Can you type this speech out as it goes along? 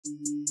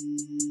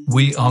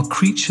We are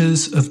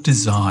creatures of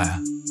desire.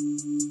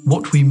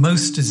 What we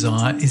most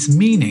desire is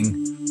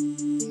meaning.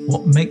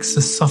 What makes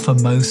us suffer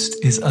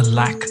most is a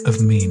lack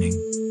of meaning.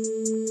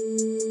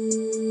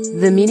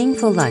 The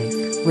Meaningful Life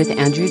with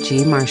Andrew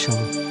G. Marshall.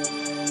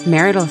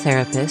 Marital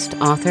therapist,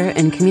 author,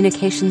 and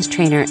communications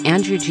trainer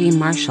Andrew G.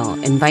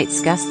 Marshall invites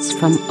guests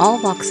from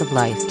all walks of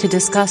life to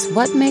discuss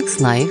what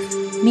makes life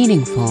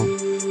meaningful.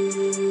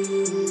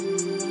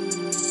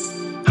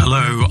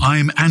 Hello,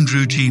 I'm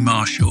Andrew G.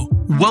 Marshall.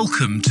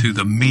 Welcome to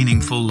The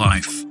Meaningful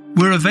Life.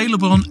 We're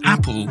available on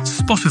Apple,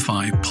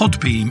 Spotify,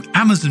 Podbeam,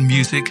 Amazon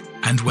Music,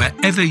 and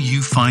wherever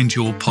you find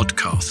your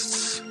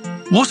podcasts.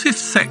 What if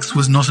sex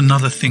was not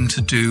another thing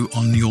to do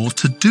on your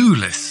to-do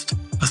list?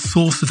 A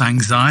source of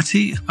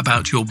anxiety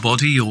about your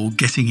body or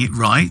getting it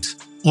right,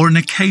 or an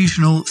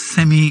occasional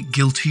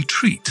semi-guilty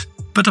treat,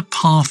 but a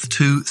path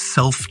to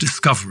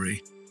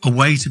self-discovery, a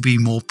way to be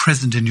more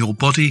present in your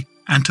body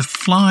and to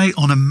fly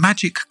on a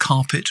magic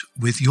carpet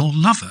with your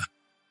lover.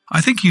 I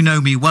think you know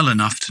me well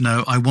enough to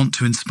know I want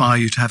to inspire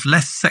you to have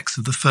less sex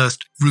of the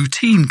first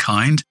routine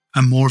kind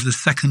and more of the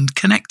second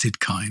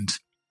connected kind.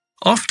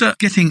 After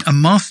getting a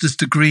master's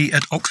degree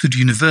at Oxford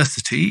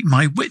University,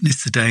 my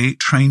witness today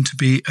trained to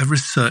be a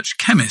research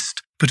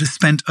chemist, but has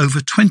spent over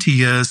 20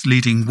 years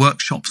leading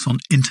workshops on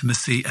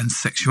intimacy and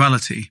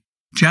sexuality.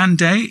 Jan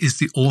Day is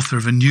the author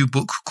of a new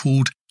book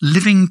called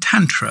Living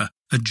Tantra,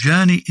 A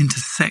Journey into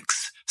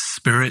Sex,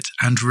 Spirit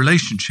and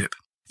Relationship.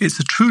 It's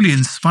a truly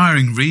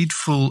inspiring read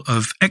full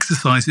of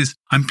exercises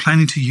I'm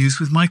planning to use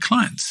with my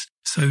clients.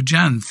 So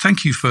Jan,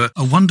 thank you for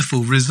a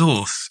wonderful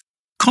resource.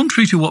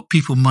 Contrary to what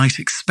people might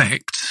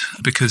expect,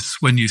 because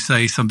when you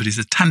say somebody's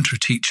a Tantra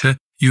teacher,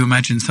 you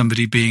imagine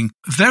somebody being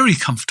very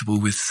comfortable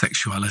with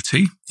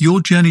sexuality,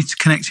 your journey to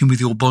connecting with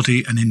your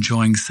body and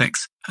enjoying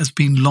sex has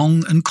been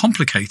long and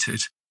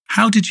complicated.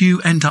 How did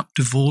you end up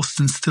divorced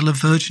and still a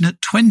virgin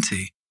at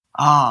 20?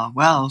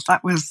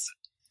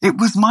 It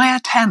was my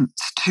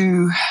attempt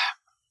to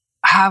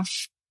have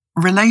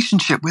a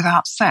relationship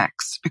without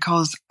sex,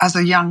 because as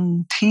a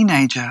young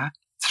teenager,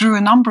 through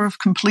a number of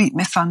complete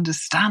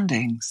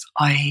misunderstandings,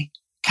 I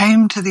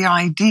came to the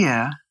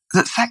idea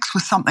that sex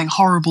was something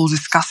horrible,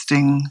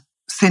 disgusting,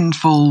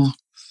 sinful,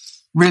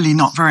 really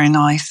not very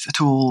nice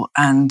at all.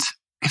 And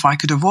if I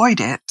could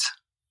avoid it,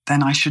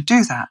 then I should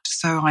do that.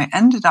 So I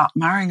ended up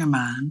marrying a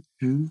man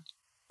who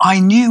I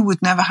knew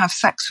would never have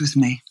sex with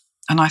me.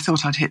 And I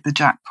thought I'd hit the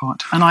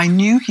jackpot. And I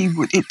knew he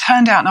would. It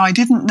turned out, now I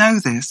didn't know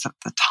this at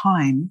the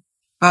time,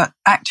 but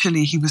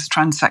actually he was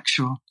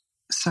transsexual.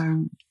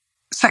 So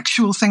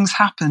sexual things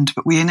happened,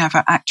 but we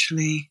never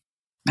actually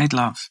made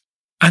love.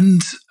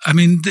 And I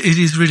mean, it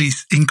is really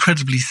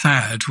incredibly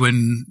sad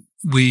when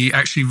we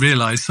actually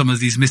realize some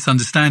of these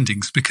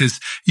misunderstandings, because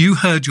you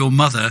heard your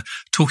mother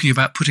talking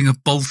about putting a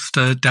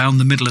bolster down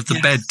the middle of the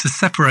bed to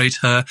separate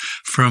her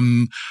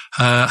from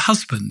her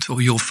husband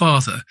or your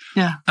father.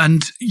 Yeah.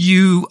 And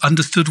you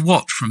understood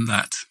what from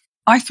that?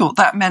 I thought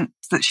that meant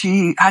that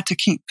she had to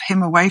keep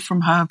him away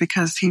from her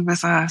because he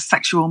was a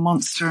sexual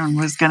monster and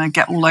was going to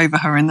get all over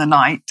her in the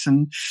night,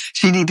 and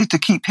she needed to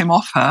keep him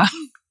off her.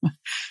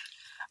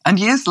 And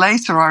years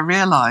later, I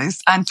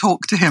realized, and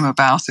talked to him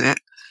about it,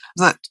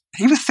 that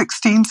he was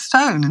 16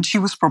 stone and she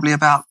was probably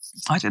about,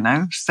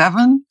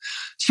 7.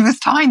 She was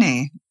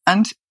tiny,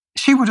 and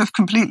she would have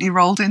completely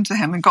rolled into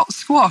him and got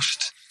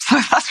squashed. So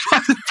that's why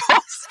the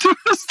bolster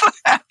was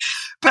there.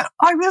 But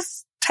I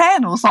was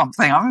 10 or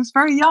something. I was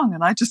very young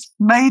and I just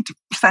made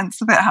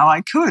sense of it how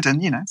I could.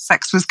 And,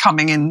 sex was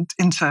coming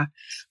into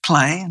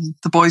play and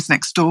the boys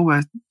next door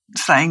were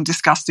saying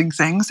disgusting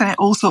things and it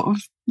all sort of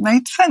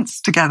made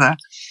sense together.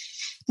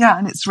 Yeah,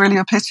 and it's really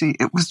a pity.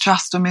 It was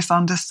just a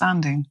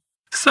misunderstanding.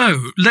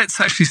 So let's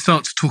actually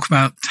start to talk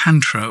about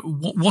Tantra.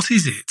 What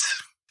is it?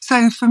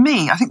 So for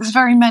me, I think there's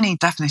very many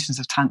definitions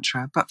of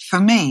Tantra, but for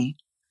me,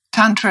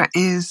 Tantra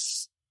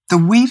is the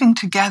weaving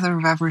together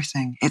of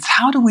everything. It's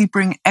how do we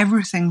bring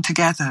everything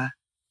together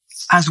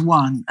as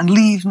one and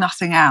leave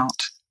nothing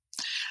out.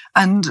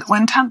 And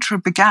when Tantra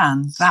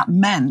began, that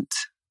meant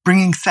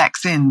bringing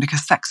sex in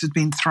because sex had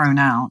been thrown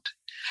out.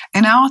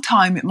 In our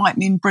time, it might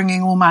mean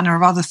bringing all manner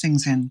of other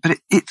things in, but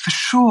it for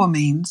sure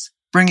means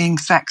bringing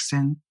sex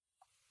in.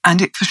 And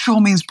it for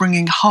sure means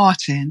bringing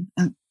heart in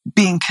and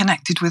being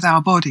connected with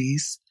our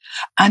bodies.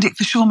 And it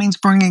for sure means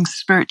bringing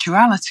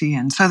spirituality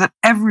in so that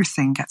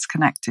everything gets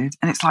connected.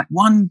 And it's like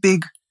one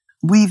big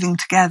weaving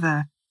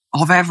together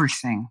of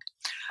everything.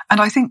 And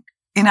I think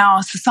in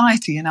our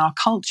society, in our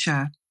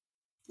culture,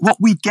 what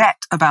we get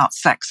about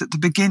sex at the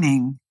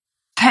beginning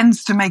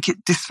tends to make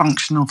it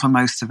dysfunctional for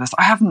most of us.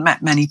 I haven't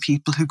met many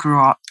people who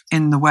grew up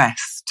in the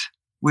West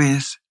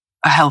with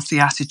a healthy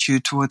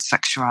attitude towards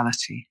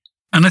sexuality.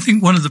 And I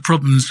think one of the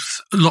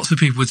problems, lots of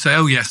people would say,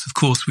 oh yes, of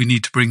course we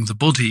need to bring the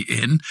body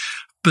in.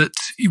 But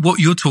what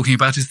you're talking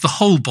about is the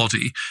whole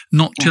body,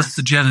 not just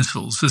the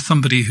genitals. As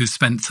somebody who's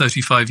spent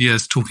 35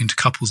 years talking to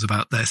couples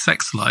about their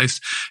sex lives,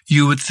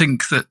 you would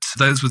think that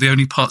those were the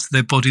only parts of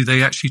their body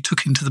they actually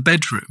took into the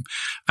bedroom.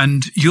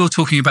 And you're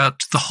talking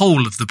about the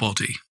whole of the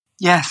body.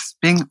 Yes,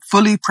 being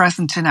fully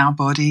present in our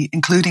body,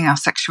 including our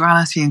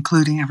sexuality,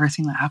 including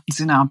everything that happens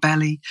in our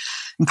belly,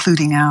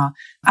 including our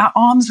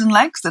arms and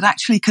legs that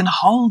actually can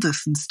hold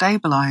us and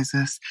stabilize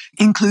us,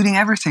 including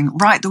everything,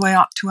 right the way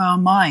up to our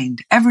mind.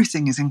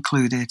 Everything is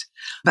included.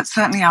 But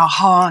certainly our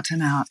heart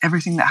and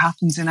everything that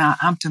happens in our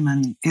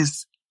abdomen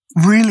is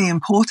really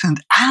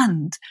important,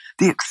 and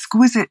the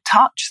exquisite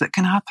touch that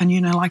can happen,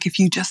 like if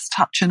you just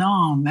touch an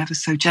arm ever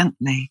so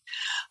gently.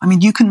 I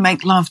mean, you can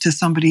make love to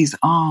somebody's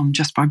arm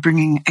just by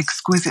bringing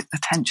exquisite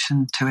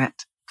attention to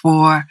it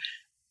for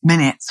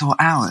minutes or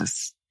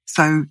hours.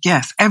 So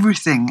yes,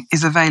 everything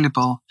is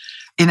available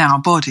in our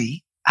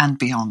body and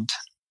beyond.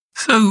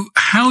 So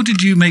how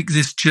did you make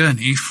this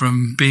journey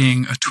from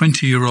being a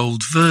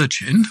 20-year-old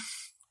virgin,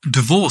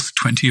 divorced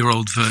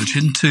 20-year-old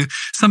virgin, to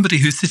somebody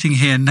who's sitting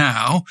here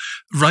now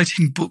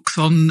writing books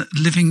on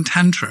living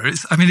Tantra?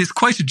 It's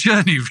quite a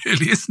journey,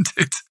 really, isn't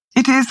it?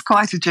 It is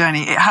quite a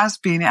journey. It has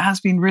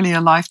been really a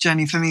life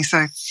journey for me.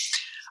 So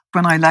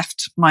when I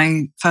left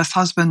my first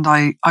husband,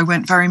 I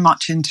went very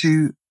much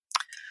into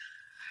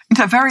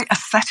a very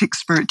ascetic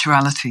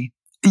spirituality.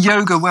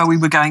 Yoga, where we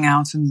were going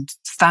out and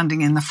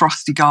standing in the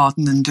frosty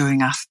garden and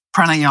doing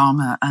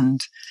pranayama,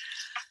 and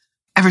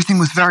everything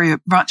was very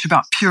much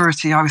about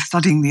purity. I was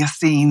studying the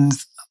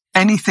Essenes,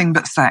 anything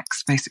but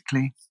sex,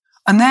 basically.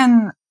 And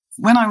then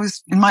when I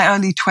was in my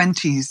early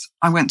 20s,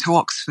 I went to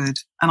Oxford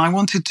and I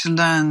wanted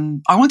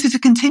to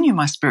continue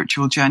my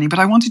spiritual journey, but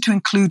I wanted to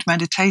include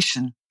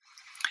meditation.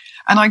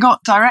 And I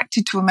got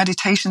directed to a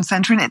meditation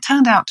center, and it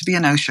turned out to be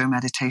an Osho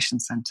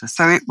meditation center.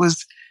 So it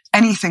was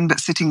anything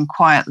but sitting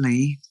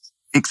quietly,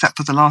 except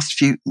for the last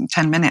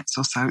 10 minutes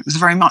or so. It was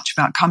very much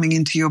about coming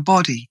into your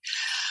body.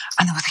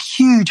 And there was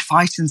a huge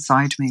fight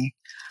inside me.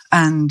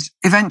 And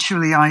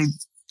eventually I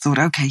thought,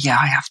 okay, yeah,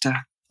 I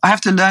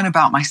have to learn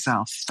about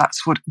myself.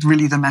 That's what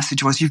really the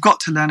message was. You've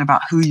got to learn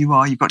about who you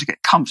are. You've got to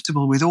get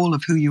comfortable with all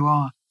of who you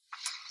are.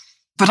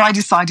 But I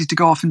decided to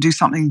go off and do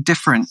something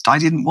different. I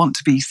didn't want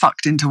to be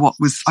sucked into I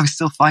was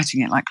still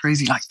fighting it like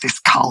crazy, like this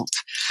cult.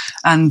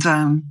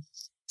 And,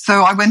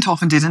 so I went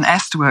off and did an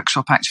Est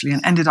workshop, actually,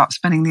 and ended up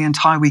spending the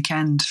entire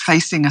weekend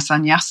facing a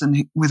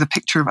sanyassin with a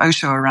picture of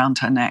Osho around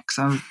her neck.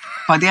 So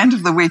by the end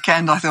of the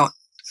weekend, I thought,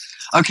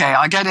 okay,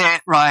 I get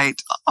it,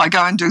 right. I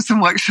go and do some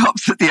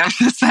workshops at the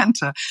Osho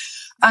Center.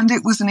 And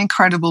it was an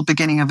incredible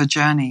beginning of a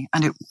journey.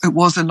 And it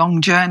was a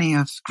long journey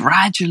of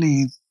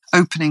gradually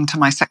opening to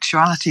my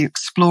sexuality,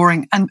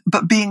 exploring,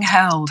 but being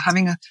held,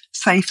 having a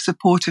safe,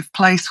 supportive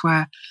place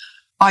where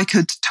I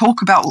could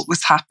talk about what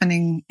was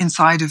happening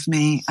inside of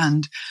me,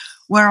 and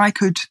where I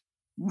could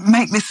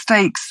make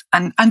mistakes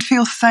and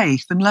feel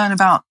safe and learn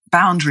about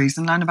boundaries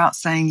and learn about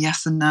saying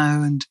yes and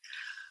no and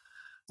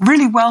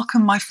really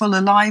welcome my full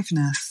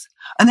aliveness.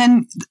 And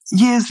then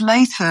years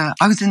later,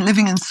 I was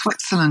living in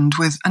Switzerland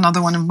with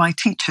another one of my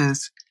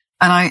teachers,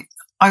 and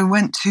I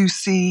went to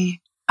see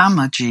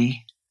Ammachi,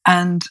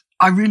 and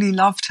I really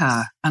loved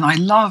her, and I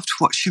loved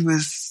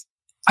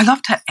I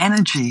loved her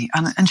energy,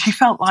 and she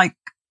felt like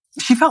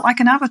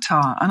an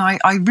avatar, and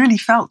I really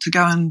felt to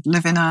go and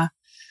live in her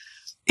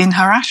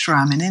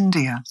ashram in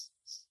India.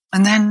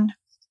 And then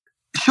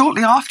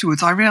shortly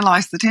afterwards, I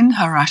realized that in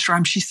her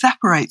ashram, she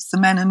separates the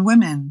men and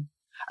women.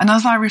 And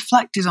as I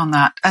reflected on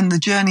that and the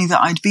journey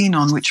that I'd been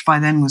on, which by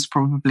then was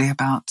probably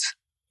I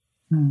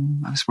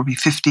was probably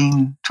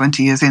 15,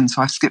 20 years in,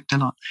 so I've skipped a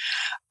lot.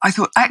 I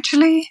thought,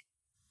 actually,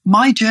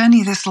 my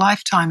journey this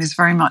lifetime is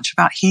very much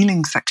about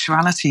healing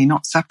sexuality,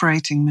 not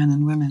separating men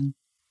and women.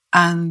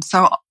 And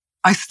so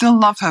I still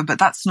love her, but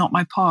that's not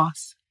my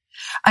path.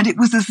 And it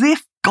was as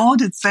if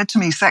God had said to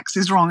me, sex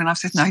is wrong. And I've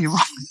said, no, you're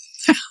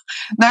wrong.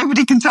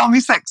 Nobody can tell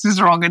me sex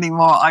is wrong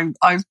anymore.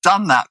 I've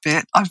done that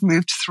bit. I've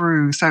moved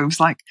through. So it was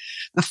like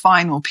the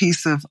final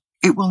piece of,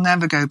 it will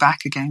never go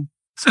back again.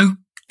 So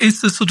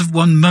is there sort of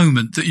one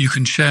moment that you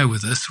can share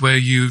with us where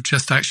you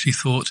just actually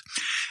thought,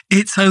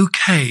 it's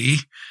okay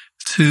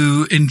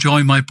to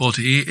enjoy my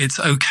body, it's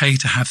okay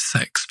to have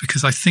sex?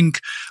 Because I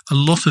think a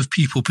lot of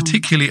people,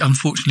 particularly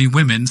unfortunately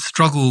women,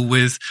 struggle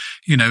with,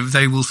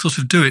 they will sort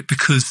of do it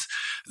because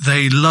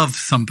they love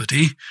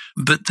somebody,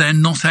 but they're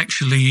not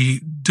actually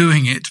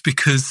doing it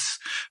because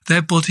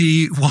their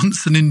body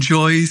wants and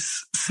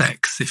enjoys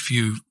sex. Do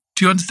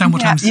you understand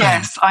what I'm saying?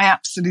 Yes, I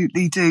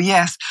absolutely do.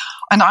 Yes.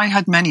 And I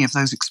had many of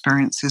those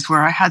experiences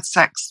where I had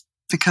sex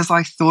because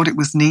I thought it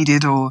was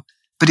needed,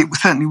 but it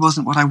certainly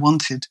wasn't what I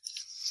wanted.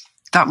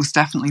 That was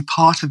definitely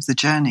part of the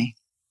journey.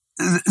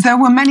 There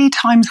were many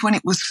times when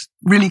it was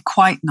really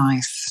quite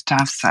nice to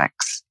have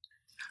sex.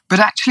 But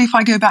actually, if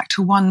I go back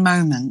to one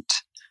moment,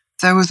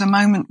 there was a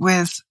moment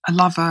with a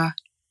lover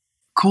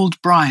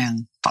called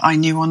Brian that I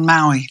knew on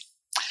Maui.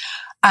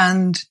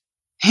 And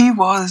he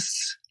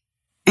was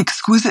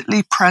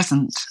exquisitely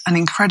present and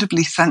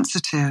incredibly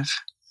sensitive.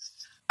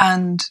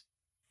 And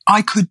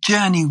I could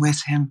journey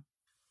with him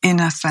in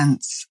a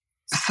sense.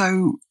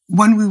 So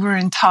when we were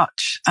in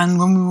touch and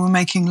when we were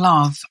making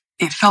love,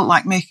 it felt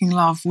like making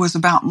love was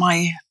about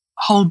my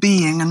whole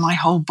being and my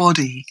whole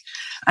body.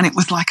 And it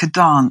was like a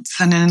dance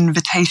and an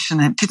invitation.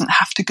 It didn't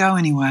have to go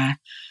anywhere.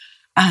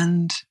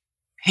 And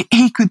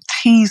he could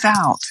tease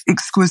out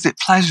exquisite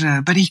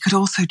pleasure, but he could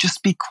also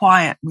just be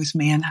quiet with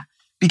me and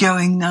be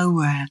going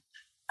nowhere.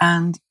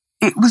 And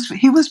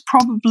he was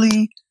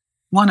probably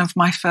one of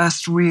my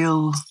first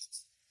real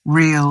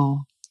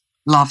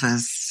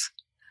lovers.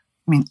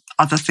 I mean,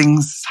 other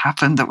things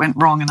happened that went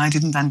wrong and I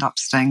didn't end up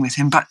staying with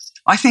him, but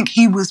I think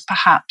he was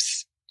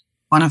perhaps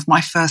one of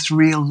my first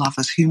real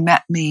lovers who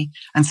met me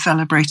and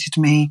celebrated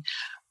me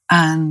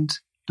and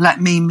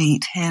let me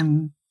meet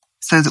him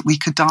so that we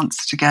could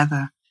dance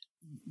together.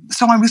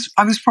 So I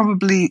was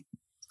probably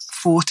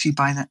 40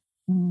 by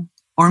then,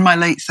 or in my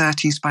late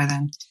 30s by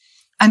then.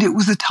 And it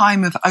was a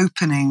time of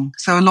opening.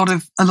 So a lot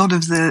of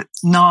the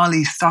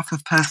gnarly stuff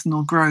of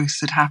personal growth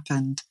had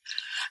happened.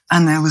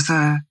 And there was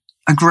a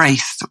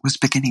grace that was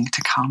beginning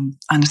to come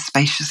and a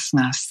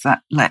spaciousness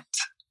that let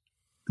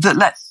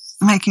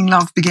making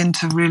love begin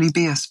to really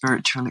be a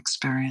spiritual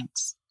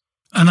experience.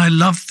 And I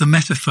love the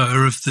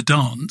metaphor of the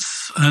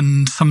dance.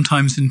 And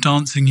sometimes in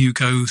dancing you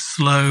go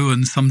slow,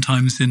 and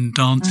sometimes in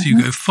dance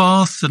you go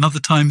fast, and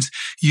other times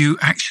you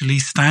actually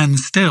stand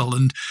still.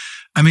 And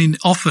I mean,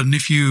 often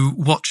if you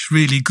watch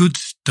really good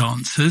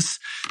dancers,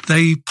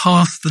 they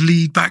pass the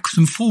lead backwards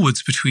and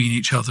forwards between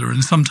each other.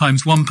 And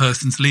sometimes one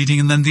person's leading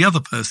and then the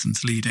other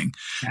person's leading.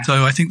 Yeah.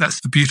 So I think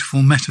that's a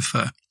beautiful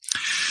metaphor.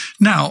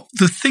 Now,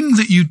 the thing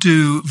that you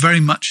do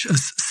very much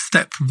as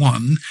step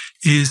one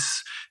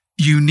is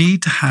you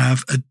need to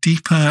have a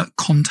deeper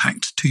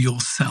contact to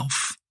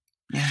yourself.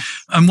 Yes.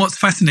 And what's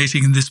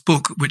fascinating in this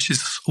book, which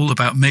is all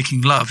about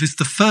making love, is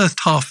the first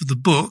half of the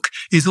book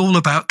is all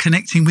about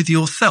connecting with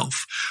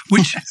yourself,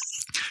 which,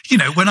 you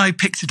know, when I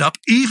picked it up,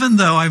 even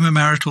though I'm a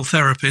marital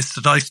therapist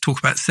and I talk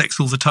about sex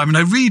all the time and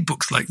I read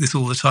books like this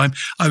all the time,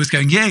 I was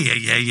going,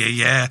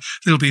 yeah.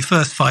 There'll be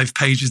first 5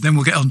 pages, then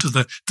we'll get on to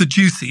the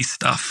juicy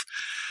stuff.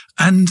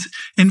 And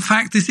in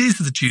fact, this is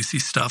the juicy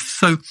stuff.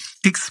 So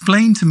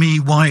explain to me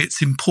why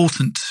it's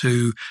important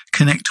to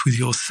connect with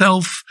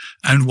yourself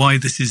and why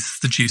this is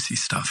the juicy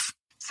stuff.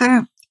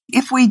 So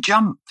if we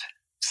jump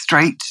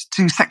straight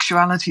to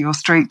sexuality or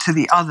straight to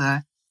the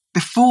other,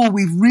 before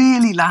we've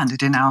really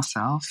landed in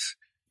ourselves,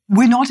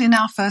 we're not in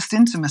our first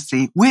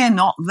intimacy. We're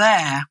not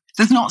there.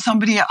 There's not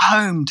somebody at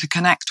home to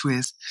connect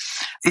with.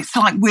 It's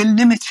like we're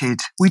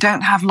limited. We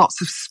don't have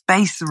lots of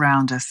space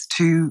around us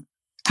to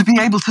be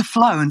able to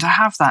flow and to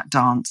have that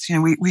dance. You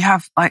know, we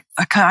have like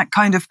a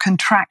kind of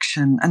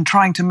contraction and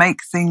trying to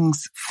make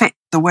things fit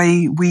the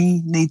way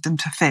we need them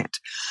to fit.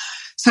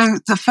 So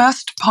the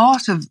first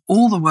part of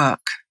all the work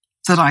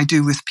that I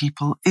do with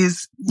people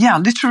is,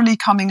 literally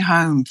coming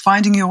home,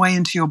 finding your way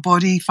into your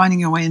body, finding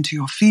your way into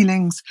your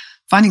feelings,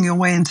 finding your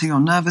way into your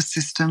nervous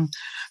system,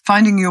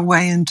 finding your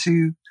way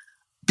into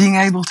being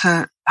able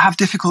to have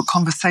difficult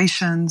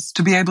conversations,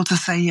 to be able to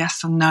say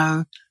yes and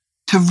no,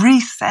 to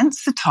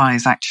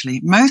resensitize,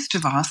 actually. Most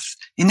of us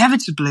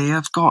inevitably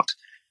have got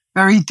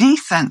very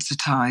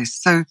desensitized.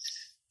 So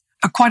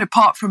quite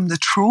apart from the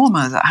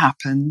trauma that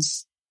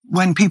happens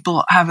when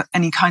people have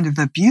any kind of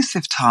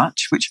abusive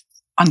touch, which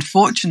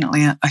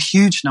unfortunately a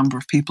huge number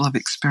of people have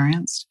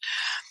experienced,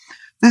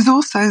 there's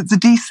also the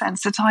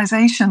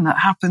desensitization that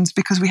happens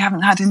because we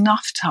haven't had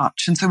enough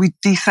touch. And so we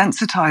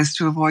desensitize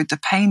to avoid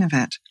the pain of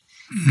it.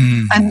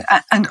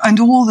 And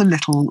all the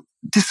little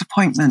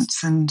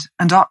disappointments and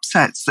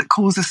upsets that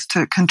cause us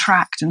to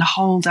contract and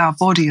hold our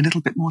body a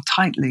little bit more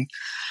tightly.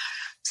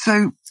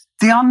 So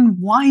the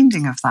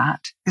unwinding of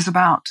that is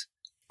about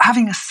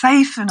having a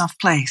safe enough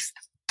place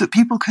that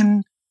people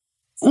can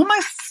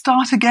almost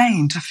start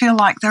again, to feel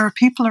like there are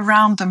people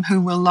around them who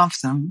will love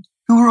them,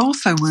 who are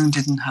also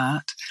wounded and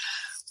hurt,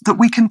 that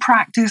we can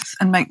practice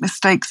and make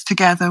mistakes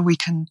together. We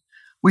can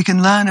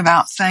learn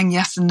about saying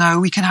yes and no.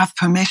 We can have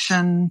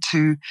permission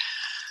to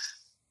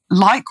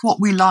like what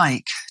we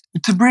like,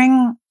 to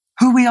bring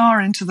who we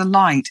are into the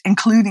light,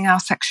 including our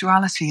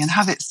sexuality, and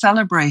have it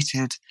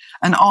celebrated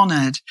and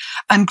honored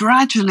and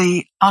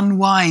gradually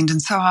unwind.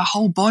 And so our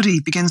whole body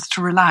begins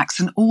to relax,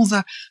 and all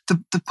the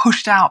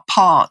pushed out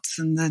parts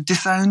and the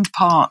disowned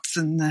parts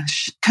and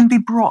can be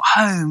brought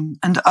home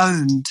and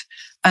owned.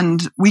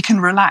 And we can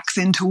relax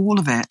into all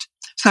of it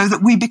so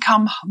that we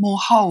become more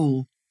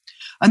whole.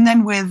 And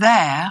then we're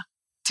there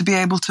to be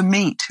able to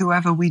meet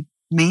whoever we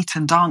meet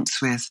and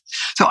dance with.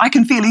 So I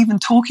can feel, even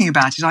talking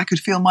about it, I could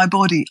feel my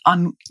body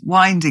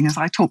unwinding as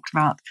I talked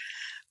about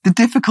the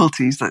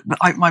difficulties that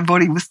my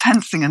body was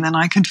tensing, and then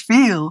I could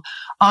feel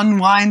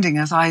unwinding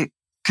as I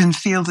can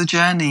feel the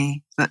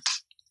journey that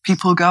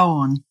people go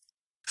on.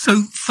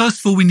 So first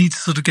of all, we need to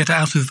sort of get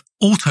out of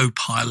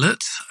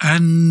autopilot,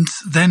 and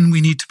then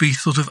we need to be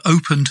sort of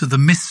open to the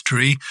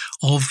mystery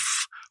of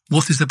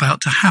what is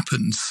about to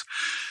happen.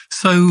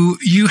 So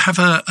you have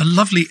a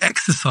lovely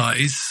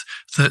exercise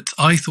that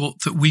I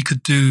thought that we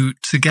could do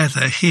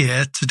together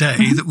here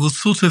today that will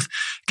sort of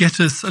get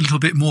us a little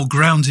bit more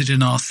grounded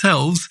in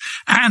ourselves,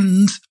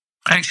 and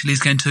actually is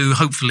going to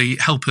hopefully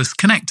help us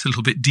connect a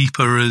little bit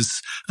deeper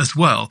as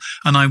well.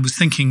 And I was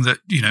thinking that,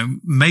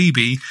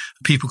 maybe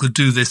people could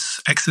do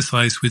this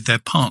exercise with their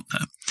partner.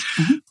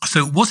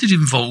 So what it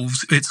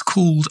involves, it's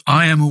called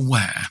I Am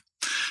Aware.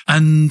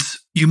 And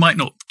you might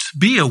not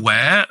be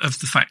aware of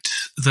the fact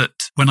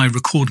that when I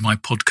record my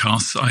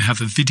podcasts, I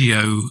have a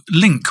video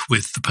link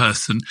with the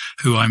person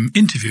who I'm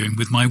interviewing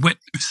with my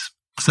witness.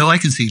 So I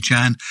can see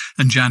Jan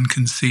and Jan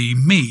can see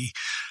me.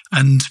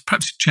 And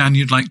perhaps, Jan,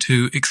 you'd like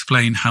to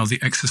explain how the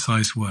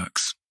exercise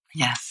works.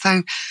 Yes.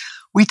 So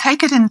we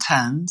take it in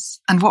turns.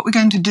 And what we're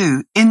going to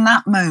do in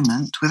that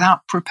moment,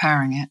 without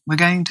preparing it, we're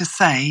going to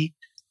say,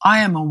 I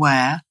am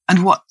aware,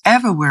 and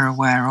whatever we're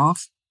aware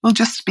of, we'll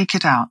just speak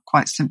it out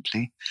quite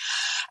simply.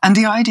 And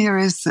the idea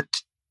is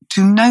that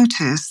to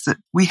notice that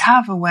we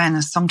have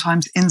awareness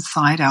sometimes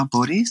inside our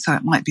body. So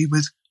it might be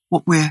with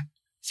what we're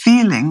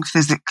feeling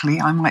physically.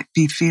 I might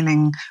be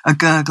feeling a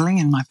gurgling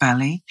in my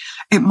belly.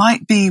 It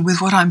might be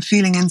with what I'm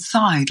feeling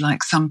inside,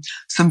 like some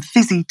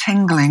fizzy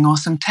tingling or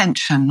some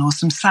tension or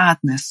some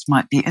sadness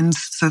might be in.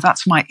 So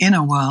that's my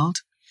inner world.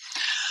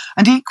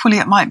 And equally,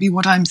 it might be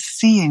what I'm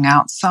seeing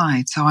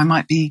outside. So I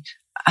might be,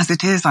 as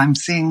it is, I'm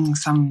seeing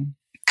some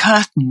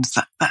curtains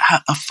that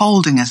are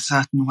folding a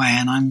certain way,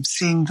 and I'm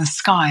seeing the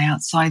sky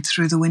outside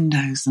through the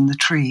windows and the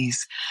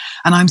trees.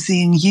 And I'm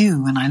seeing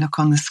you, and I look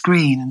on the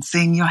screen and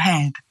seeing your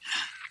head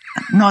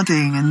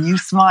nodding and you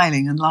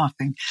smiling and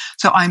laughing.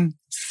 So I'm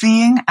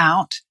seeing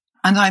out,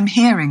 and I'm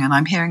hearing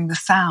the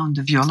sound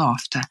of your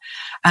laughter.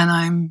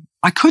 And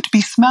I could be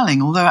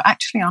smelling, although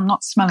actually I'm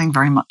not smelling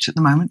very much at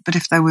the moment. But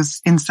if there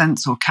was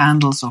incense or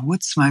candles or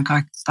wood smoke,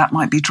 that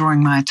might be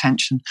drawing my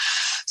attention.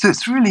 So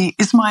it's really,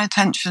 is my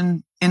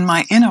attention in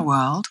my inner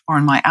world or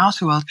in my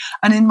outer world?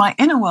 And in my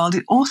inner world,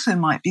 it also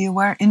might be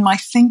aware in my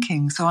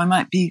thinking. So I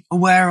might be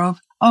aware of,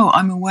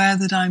 I'm aware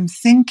that I'm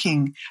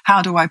thinking.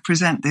 How do I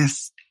present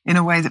this in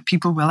a way that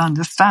people will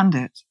understand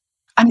it?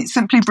 And it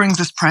simply brings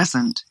us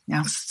present.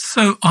 Yeah.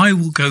 So I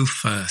will go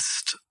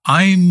first.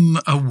 I'm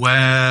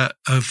aware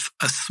of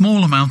a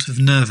small amount of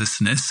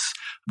nervousness,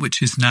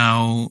 which is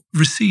now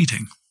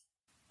receding.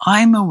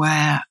 I'm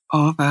aware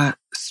of a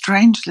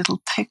strange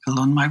little tickle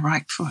on my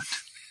right foot.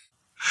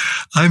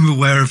 I'm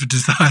aware of a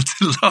desire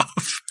to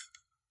laugh.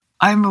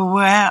 I'm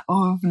aware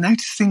of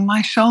noticing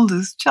my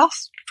shoulders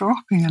just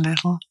dropping a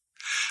little.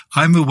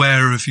 I'm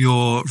aware of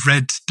your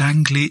red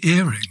dangly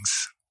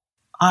earrings.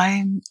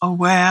 I'm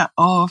aware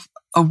of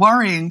a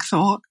worrying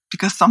thought,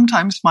 because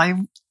sometimes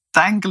my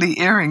dangly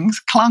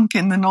earrings clunk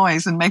in the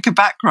noise and make a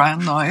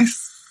background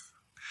noise.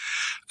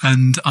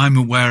 And I'm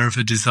aware of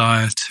a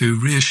desire to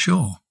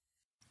reassure.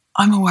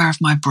 I'm aware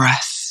of my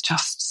breath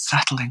just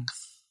settling.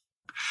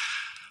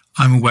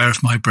 I'm aware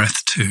of my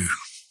breath too.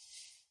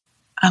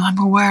 And I'm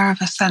aware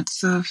of a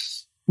sense of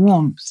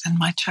warmth in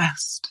my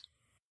chest.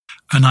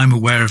 And I'm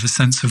aware of a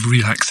sense of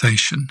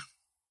relaxation.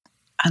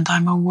 And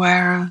I'm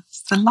aware of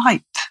the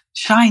light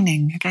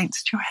shining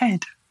against your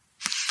head.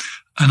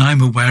 And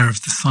I'm aware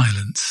of the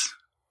silence.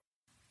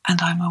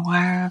 And I'm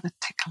aware of a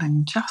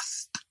tickling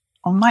just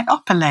on my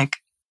upper leg.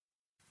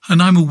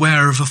 And I'm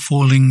aware of a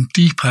falling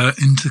deeper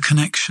into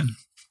connection.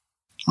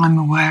 I'm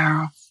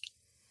aware of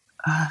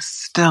a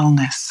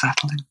stillness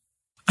settling.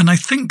 And I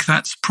think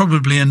that's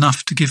probably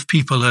enough to give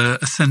people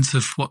a sense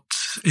of what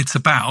it's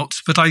about.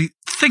 But I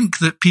think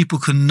that people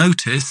can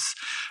notice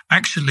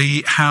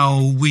actually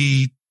how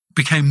we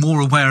became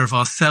more aware of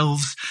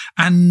ourselves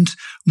and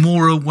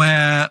more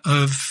aware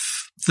of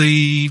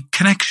the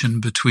connection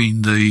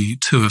between the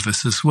two of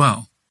us as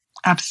well.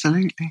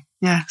 Absolutely.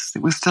 Yes,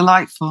 it was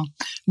delightful.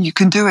 You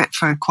can do it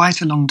for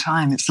quite a long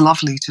time. It's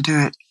lovely to do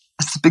it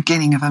at the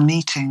beginning of a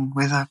meeting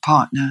with a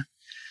partner,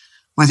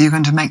 whether you're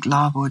going to make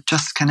love or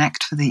just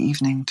connect for the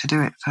evening, to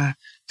do it for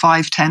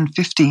 5, 10,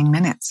 15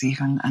 minutes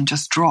even, and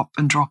just drop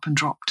and drop and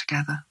drop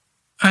together.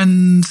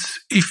 And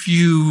if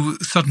you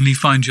suddenly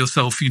find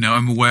yourself,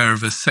 I'm aware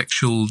of a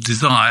sexual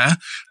desire,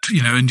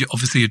 and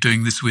obviously you're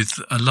doing this with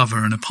a lover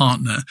and a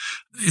partner,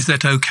 is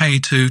that okay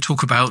to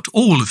talk about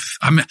all of,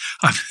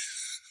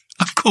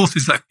 of course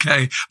it's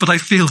okay, but I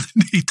feel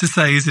the need to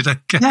say, is it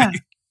okay? Yeah.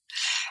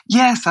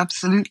 Yes,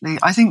 absolutely.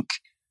 I think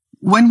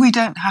when we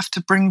don't have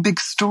to bring big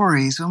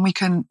stories, when we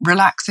can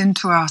relax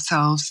into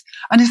ourselves,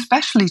 and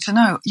especially to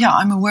know,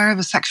 I'm aware of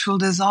a sexual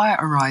desire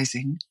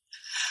arising,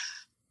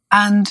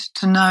 and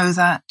to know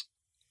that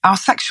our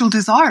sexual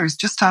desire is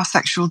just our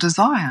sexual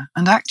desire.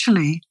 And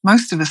actually,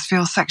 most of us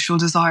feel sexual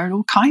desire at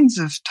all kinds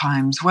of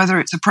times, whether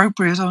it's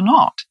appropriate or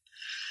not.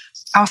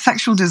 Our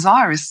sexual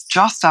desire is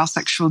just our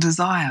sexual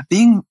desire.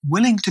 Being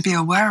willing to be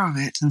aware of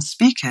it and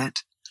speak it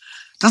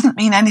doesn't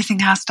mean anything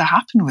has to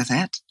happen with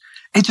it.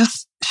 It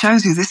just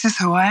shows you, this is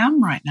who I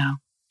am right now.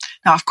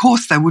 Now, of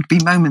course, there would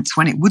be moments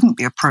when it wouldn't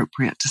be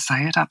appropriate to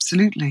say it,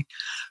 absolutely.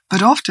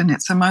 But often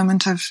it's a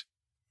moment of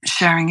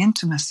sharing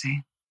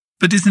intimacy.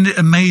 But isn't it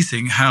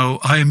amazing how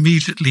I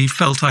immediately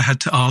felt I had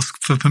to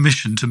ask for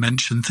permission to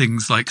mention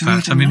things like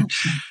that?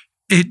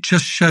 It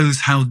just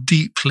shows how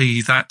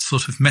deeply that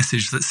sort of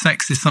message that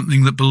sex is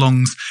something that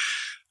belongs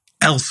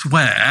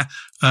elsewhere,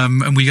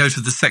 and we go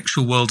to the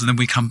sexual world and then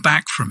we come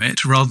back from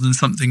it, rather than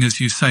something, as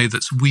you say,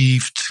 that's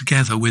weaved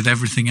together with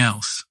everything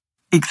else.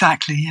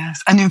 Exactly,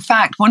 yes. And in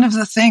fact, one of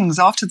the things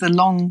after the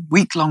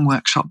week-long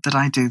workshop that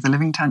I do, the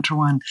Living Tantra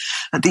one,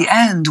 at the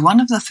end, one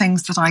of the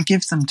things that I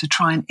give them to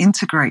try and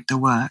integrate the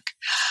work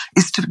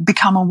is to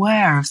become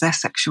aware of their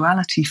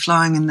sexuality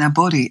flowing in their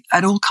body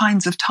at all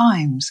kinds of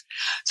times.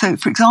 So,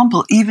 for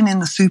example, even in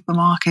the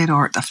supermarket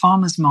or at the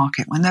farmer's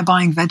market, when they're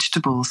buying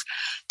vegetables,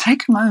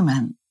 take a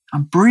moment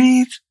and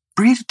breathe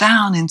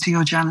down into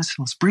your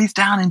genitals, breathe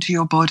down into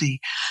your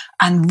body,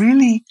 and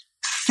really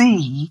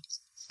see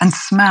and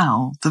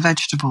smell the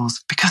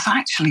vegetables, because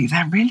actually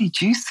they're really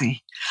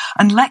juicy,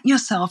 and let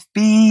yourself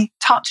be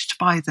touched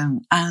by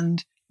them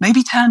and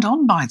maybe turned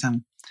on by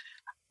them.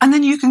 And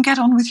then you can get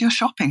on with your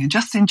shopping and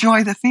just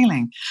enjoy the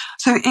feeling.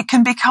 So it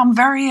can become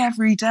very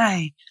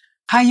everyday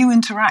how you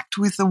interact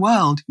with the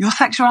world. Your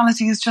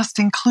sexuality is just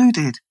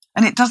included,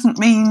 and it doesn't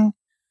mean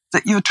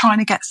that you're trying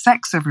to get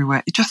sex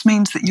everywhere. It just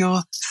means that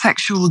your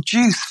sexual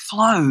juice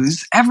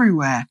flows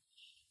everywhere,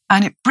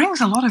 and it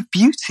brings a lot of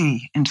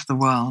beauty into the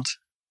world.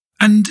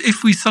 And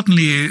if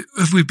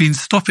we've been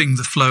stopping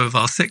the flow of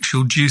our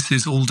sexual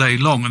juices all day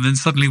long, and then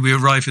suddenly we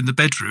arrive in the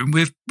bedroom,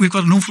 we've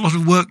got an awful lot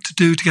of work to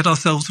do to get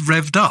ourselves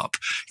revved up.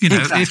 You know,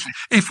 exactly.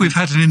 if we've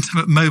had an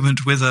intimate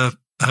moment with a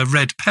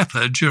red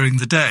pepper during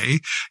the day,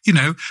 you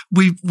know,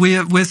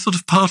 we're sort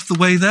of part of the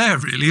way there,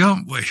 really,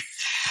 aren't we?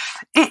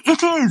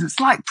 It is. It's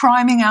like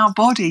priming our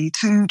body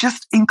to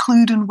just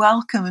include and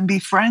welcome and be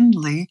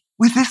friendly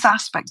with this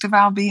aspect of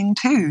our being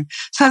too,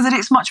 so that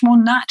it's much more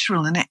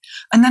natural in it.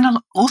 And then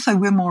also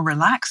we're more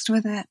relaxed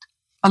with it.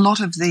 A lot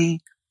of the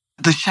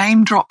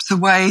shame drops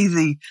away.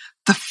 The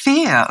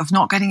fear of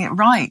not getting it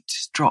right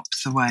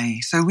drops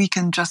away. So we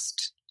can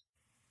just,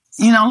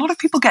 you know, a lot of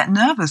people get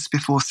nervous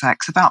before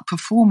sex about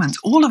performance.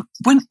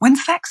 When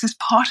sex is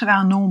part of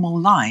our normal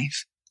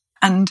life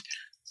and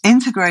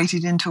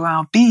integrated into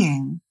our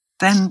being,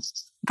 then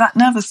that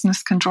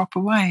nervousness can drop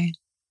away.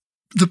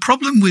 The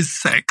problem with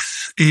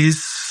sex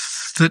is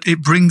that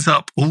it brings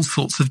up all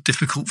sorts of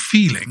difficult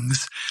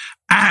feelings.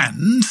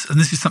 And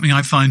this is something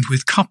I find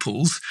with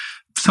couples,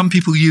 some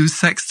people use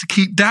sex to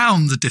keep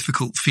down the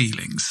difficult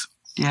feelings.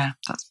 Yeah,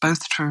 that's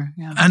both true.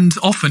 Yeah. And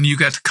often you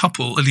get a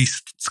couple, at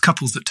least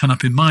couples that turn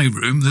up in my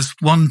room, there's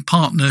one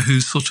partner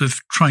who's sort of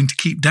trying to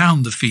keep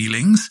down the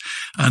feelings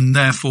and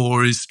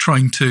therefore is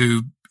trying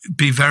to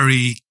be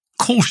very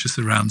cautious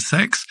around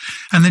sex.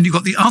 And then you've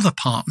got the other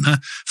partner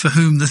for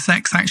whom the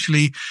sex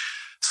actually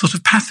sort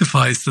of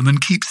pacifies them and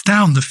keeps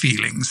down the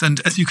feelings.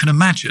 And as you can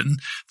imagine,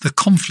 the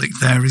conflict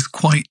there is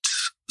quite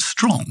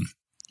strong.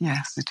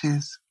 Yes, it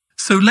is.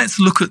 So let's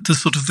look at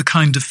the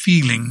kind of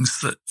feelings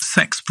that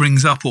sex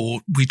brings up,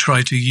 or we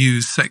try to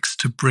use sex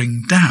to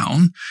bring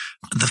down.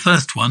 The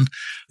first one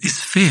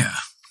is fear.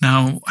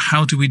 Now,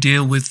 how do we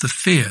deal with the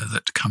fear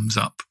that comes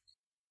up?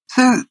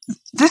 So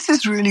this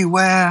is really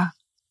where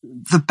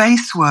the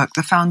base work,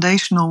 the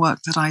foundational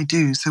work that I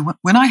do. So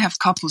when I have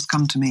couples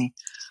come to me,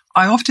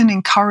 I often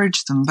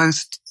encourage them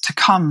both to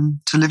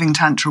come to Living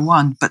Tantra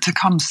 1, but to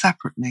come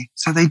separately.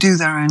 So they do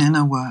their own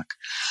inner work.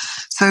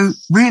 So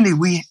really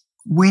we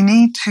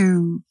need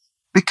to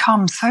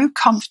become so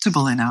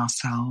comfortable in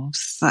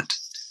ourselves that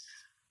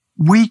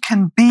we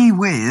can be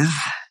with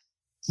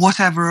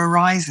whatever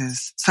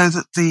arises, so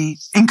that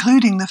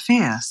including the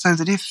fear, so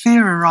that if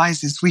fear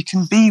arises, we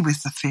can be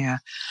with the fear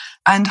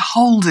and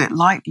hold it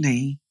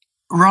lightly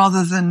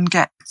rather than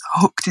get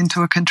hooked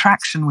into a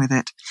contraction with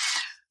it.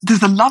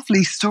 There's a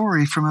lovely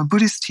story from a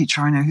Buddhist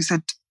teacher I know who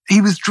said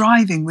he was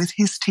driving with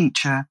his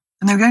teacher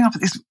and they were going up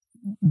at this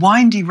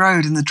windy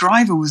road and the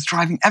driver was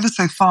driving ever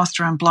so fast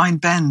around blind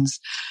bends.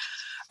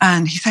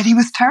 And he said he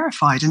was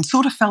terrified and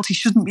sort of felt he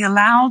shouldn't be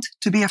allowed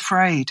to be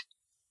afraid.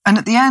 And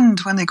at the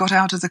end, when they got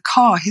out of the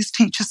car, his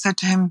teacher said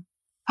to him,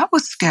 "That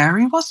was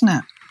scary, wasn't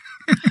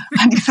it?"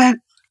 And he said,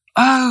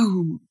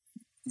 "Oh,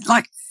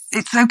 like,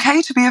 it's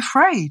okay to be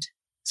afraid.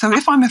 So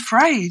if I'm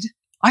afraid,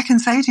 I can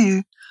say to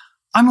you,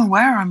 I'm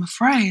aware I'm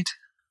afraid.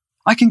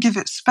 I can give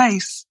it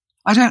space.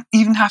 I don't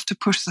even have to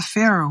push the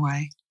fear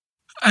away."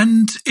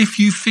 And if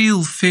you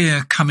feel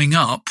fear coming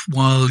up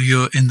while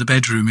you're in the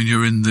bedroom and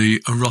you're in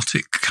the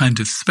erotic kind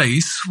of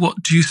space,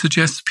 what do you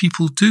suggest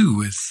people do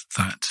with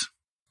that?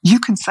 You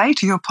can say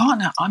to your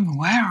partner, "I'm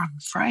aware I'm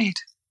afraid.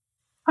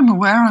 I'm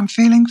aware I'm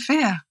feeling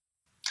fear.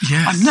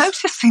 Yes. I'm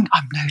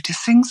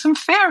noticing some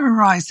fear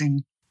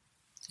arising."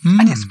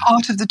 And it's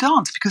part of the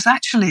dance, because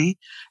actually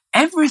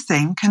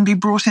everything can be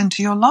brought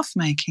into your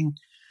lovemaking.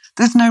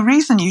 There's no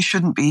reason you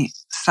shouldn't be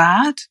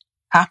sad,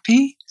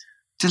 happy,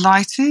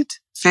 delighted,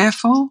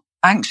 fearful,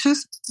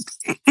 anxious.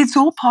 It's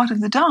all part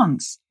of the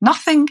dance.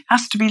 Nothing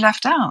has to be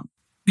left out.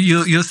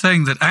 You're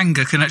saying that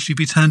anger can actually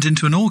be turned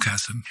into an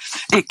orgasm?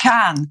 It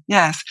can,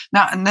 yes.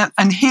 Now,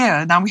 and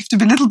here, we have to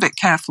be a little bit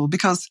careful,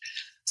 because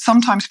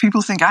sometimes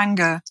people think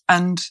anger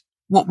and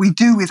what we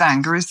do with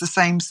anger is the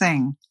same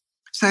thing.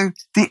 So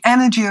the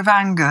energy of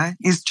anger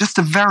is just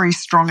a very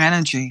strong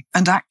energy.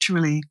 And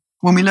actually,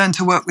 when we learn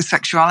to work with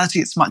sexuality,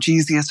 it's much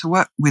easier to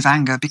work with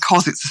anger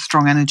because it's a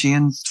strong energy,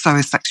 and so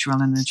is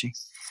sexual energy.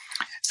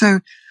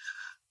 So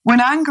When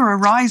anger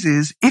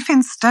arises, if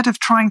instead of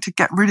trying to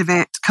get rid of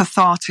it,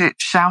 cathartic it,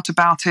 shout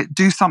about it,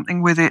 do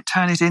something with it,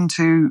 turn it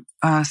into,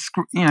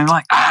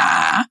 like,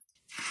 ah,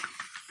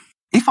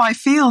 if I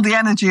feel the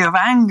energy of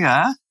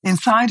anger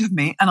inside of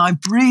me and I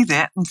breathe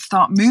it and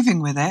start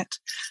moving with it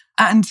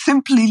and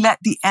simply let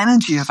the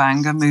energy of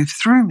anger move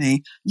through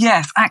me,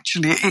 yes,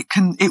 actually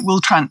it will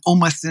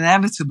almost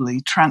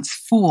inevitably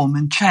transform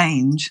and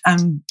change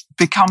and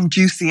become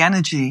juicy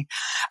energy.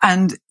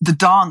 And the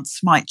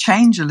dance might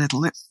change a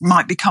little. It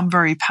might become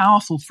very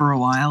powerful for a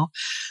while.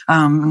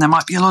 And there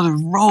might be a lot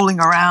of rolling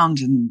around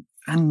and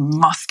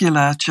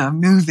musculature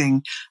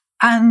moving.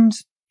 And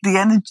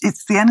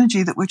it's the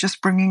energy that we're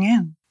just bringing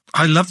in.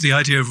 I love the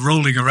idea of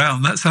rolling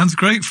around. That sounds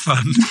great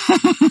fun.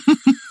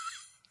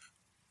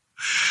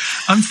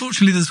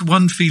 Unfortunately, there's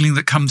one feeling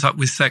that comes up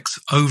with sex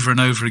over and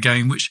over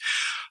again, which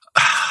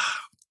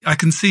I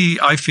can see.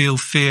 I feel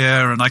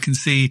fear and I can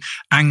see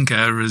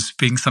anger as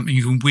being something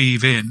you can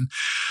weave in.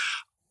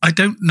 I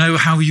don't know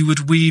how you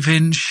would weave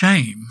in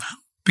shame,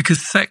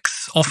 because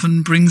sex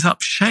often brings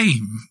up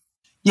shame.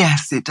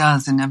 Yes, it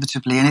does,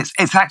 inevitably. And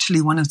it's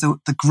actually one of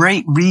the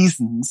great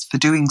reasons for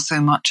doing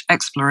so much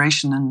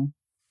exploration and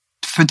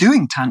for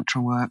doing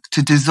Tantra work,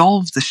 to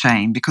dissolve the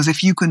shame. Because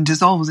if you can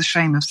dissolve the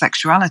shame of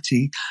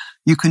sexuality,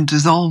 you can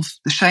dissolve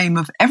the shame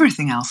of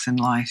everything else in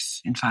life,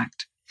 in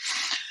fact.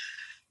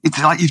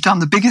 It's like you've done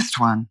the biggest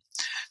one.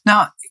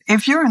 Now,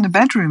 if you're in the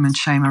bedroom and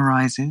shame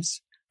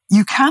arises,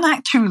 you can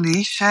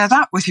actually share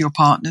that with your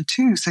partner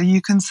too. So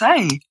you can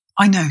say,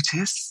 I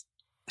notice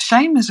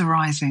shame is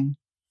arising.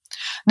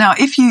 Now,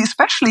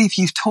 especially if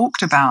you've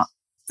talked about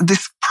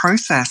this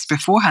process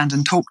beforehand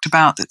and talked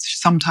about that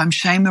sometimes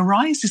shame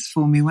arises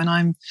for me when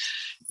I'm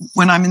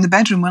in the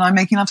bedroom, when I'm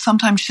making love,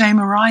 sometimes shame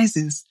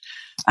arises.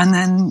 And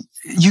then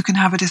you can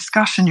have a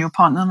discussion. Your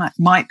partner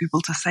might be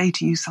able to say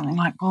to you something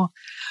like, well,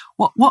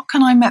 what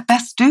can I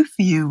best do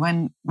for you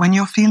when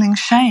you're feeling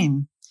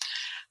shame?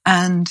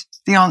 And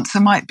the answer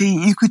might be,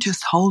 you could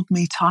just hold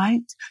me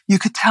tight. You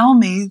could tell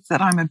me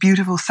that I'm a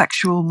beautiful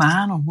sexual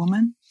man or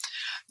woman.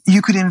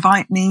 You could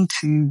invite me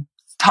to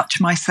touch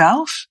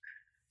myself.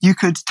 You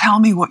could tell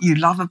me what you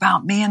love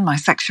about me and my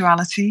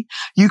sexuality.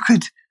 You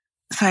could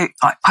say,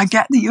 I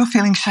get that you're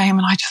feeling shame,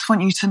 and I just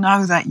want you to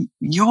know that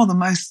you're the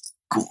most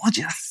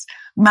gorgeous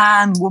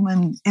man,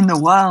 woman in the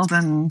world.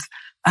 And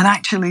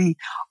actually,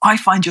 I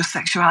find your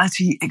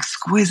sexuality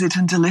exquisite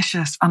and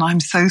delicious. And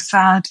I'm so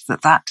sad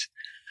that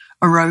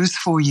arose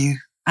for you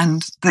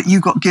and that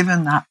you got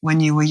given that when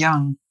you were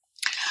young.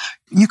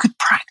 You could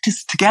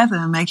practice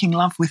together making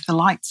love with the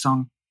lights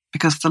on,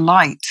 because the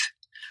light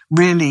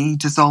really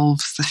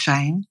dissolves the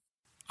shame.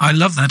 I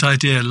love that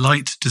idea.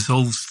 Light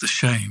dissolves the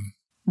shame.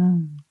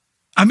 Mm.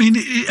 I mean,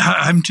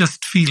 I'm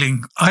just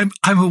feeling, I'm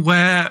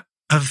aware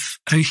of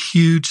a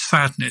huge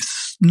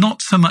sadness,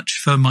 not so much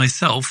for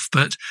myself,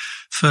 but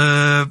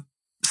for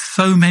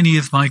so many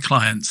of my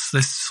clients,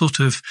 this sort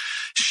of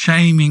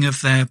shaming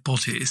of their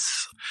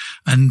bodies.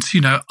 And,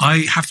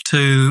 I have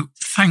to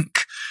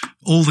thank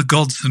all the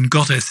gods and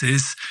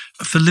goddesses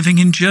for living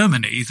in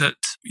Germany, that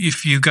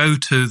if you go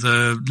to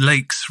the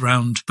lakes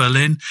around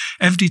Berlin,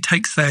 everybody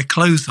takes their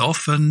clothes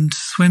off and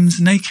swims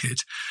naked.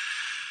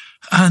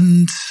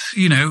 And,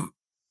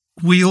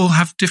 we all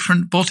have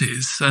different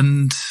bodies,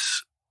 and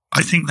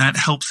I think that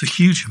helps a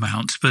huge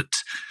amount. But,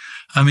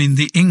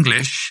 the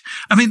English,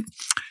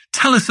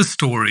 tell us a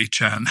story,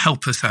 Jan,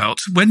 help us out.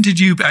 When did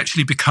you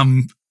actually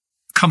become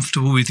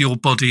comfortable with your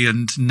body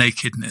and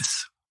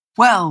nakedness?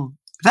 Well,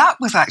 that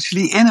was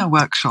actually in a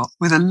workshop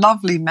with a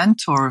lovely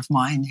mentor of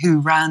mine who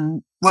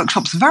ran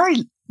workshops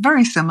very,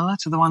 very similar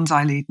to the ones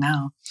I lead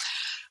now.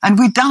 And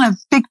we'd done a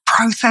big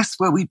process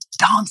where we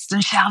danced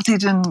and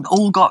shouted and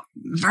all got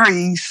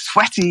very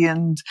sweaty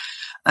and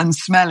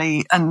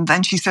smelly. And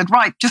then she said,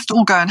 right, just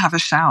all go and have a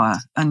shower.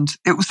 And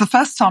it was the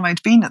first time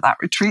I'd been at that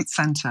retreat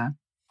center.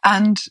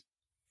 And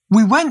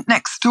we went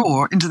next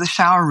door into the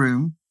shower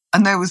room,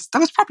 and there was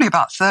probably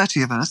about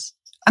 30 of us.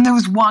 And there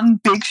was one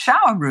big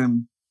shower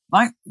room,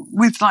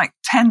 with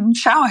 10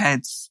 shower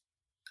heads,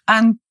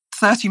 and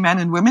 30 men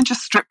and women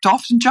just stripped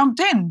off and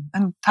jumped in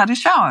and had a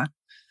shower.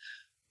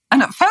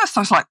 And at first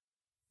I was like,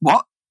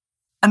 what?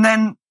 And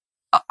then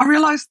I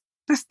realized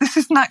this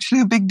isn't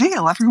actually a big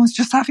deal. Everyone's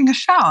just having a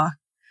shower.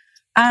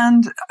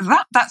 And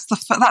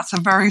that's a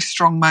very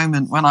strong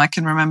moment when I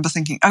can remember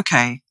thinking,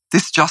 okay,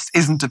 this just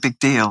isn't a big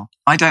deal.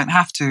 I don't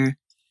have to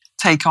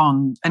take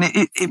on, and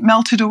it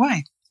melted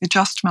away. It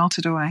just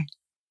melted away.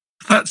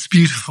 That's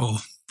beautiful.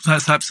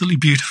 That's absolutely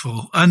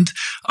beautiful. And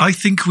I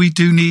think we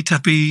do need to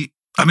be,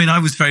 I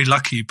was very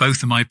lucky.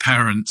 Both of my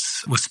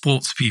parents were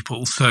sports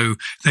people, so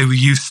they were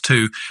used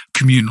to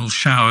communal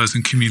showers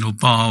and communal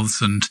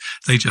baths, and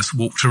they just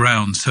walked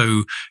around.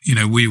 So,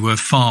 we were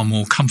far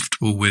more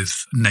comfortable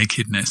with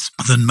nakedness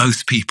than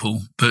most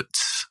people. But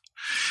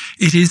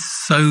it is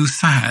so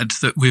sad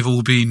that we've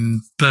all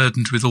been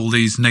burdened with all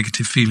these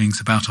negative feelings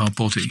about our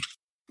body.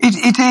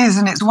 It is,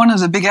 and it's one of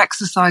the big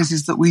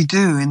exercises that we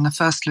do in the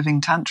first Living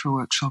Tantra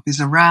workshop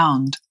is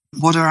around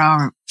what are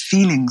our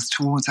feelings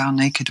towards our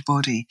naked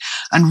body,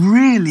 and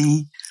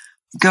really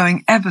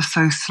going ever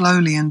so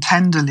slowly and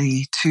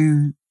tenderly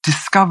to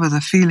discover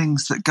the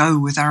feelings that go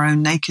with our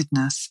own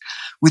nakedness,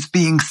 with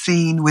being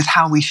seen, with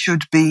how we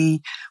should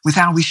be, with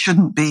how we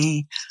shouldn't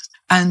be,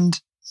 and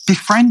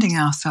befriending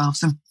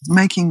ourselves and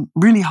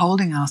really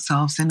holding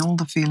ourselves in all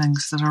the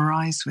feelings that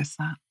arise with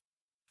that.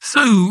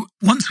 So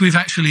once we've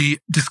actually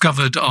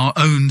discovered our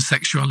own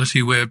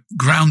sexuality, we're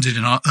grounded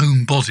in our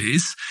own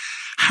bodies,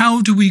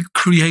 how do we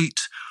create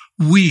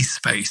we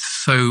space?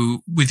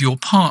 So with your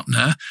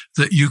partner,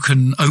 that you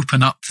can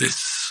open up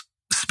this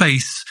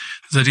space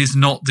that is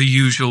not the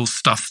usual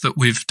stuff that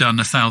we've done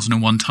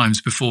 1,001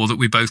 times before, that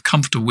we're both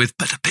comfortable with,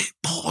 but a bit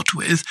bored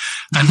with,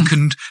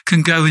 and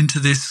can go into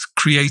this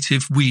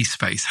creative we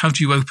space. How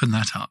do you open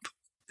that up?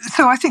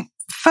 So I think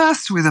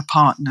first with a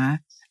partner,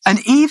 and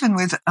even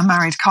with a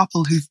married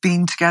couple who've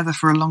been together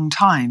for a long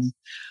time,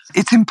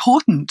 it's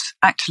important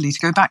actually to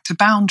go back to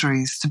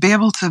boundaries, to be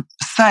able to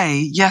say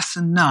yes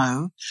and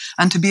no,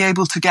 and to be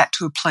able to get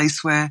to a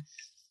place where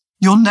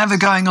you're never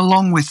going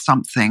along with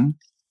something,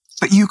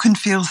 but you can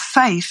feel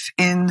safe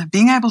in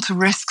being able to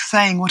risk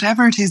saying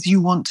whatever it is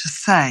you want to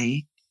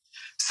say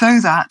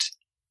so that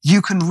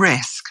you can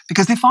risk.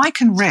 Because if I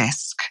can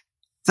risk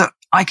that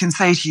I can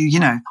say to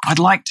you, I'd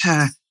like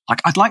to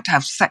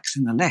have sex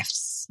in the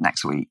lifts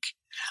next week,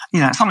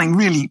 something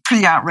really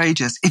pretty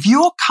outrageous. If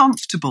you're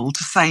comfortable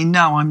to say,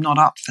 no, I'm not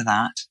up for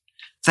that,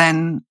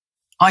 then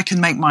I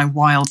can make my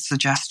wild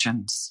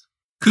suggestions.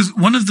 Because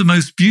one of the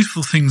most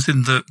beautiful things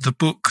in the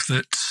book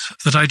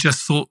that I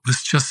just thought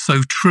was just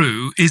so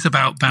true is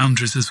about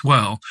boundaries as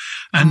well.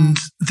 And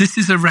this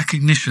is a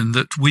recognition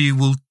that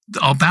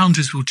our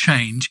boundaries will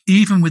change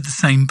even with the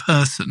same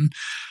person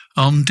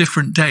on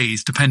different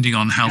days, depending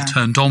on how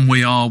turned on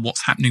we are,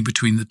 what's happening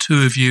between the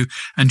two of you,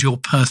 and your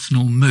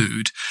personal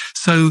mood.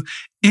 So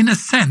in a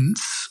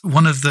sense,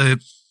 one of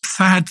the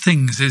sad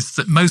things is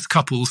that most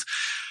couples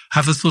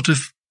have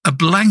a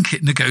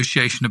blanket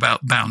negotiation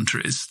about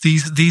boundaries.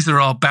 These are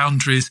our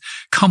boundaries,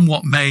 come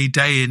what may,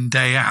 day in,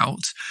 day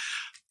out,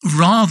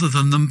 rather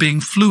than them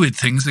being fluid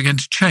things are going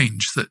to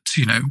change. That,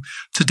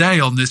 today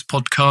on this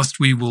podcast,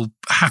 we will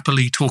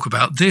happily talk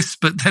about this,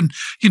 but then,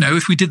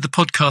 if we did the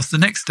podcast the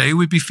next day,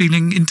 we'd be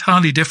feeling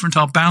entirely different.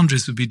 Our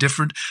boundaries would be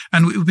different,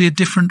 and it would be a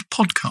different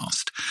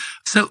podcast.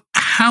 So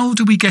how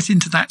do we get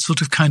into that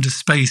sort of kind of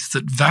space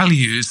that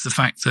values the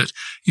fact that,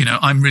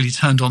 I'm really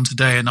turned on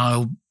today and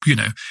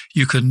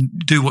you can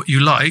do what you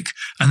like.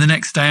 And the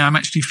next day I'm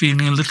actually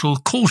feeling a little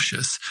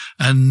cautious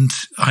and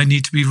I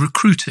need to be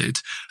recruited.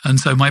 And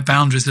so my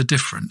boundaries are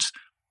different.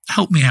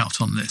 Help me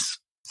out on this.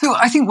 So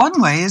I think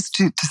one way is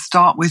to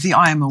start with the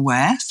I am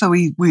aware. So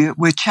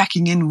we're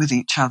checking in with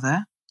each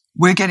other.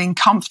 We're getting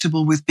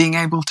comfortable with being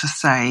able to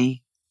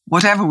say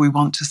whatever we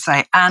want to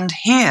say and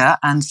hear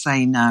and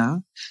say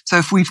no. So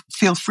if we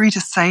feel free to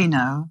say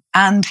no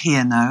and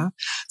hear no,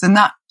 then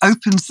that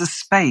opens the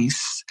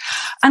space.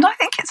 And I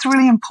think it's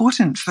really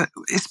important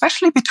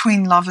especially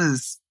between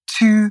lovers,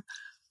 to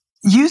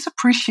use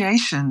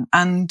appreciation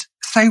and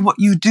say what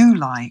you do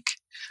like.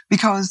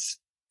 Because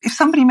if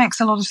somebody makes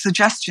a lot of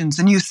suggestions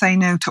and you say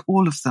no to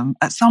all of them,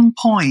 at some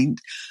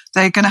point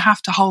they're going to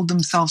have to hold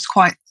themselves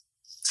quite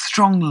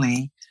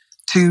strongly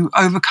to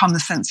overcome the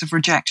sense of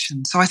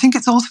rejection. So I think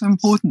it's also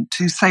important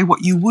to say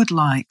what you would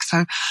like.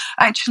 So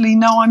actually,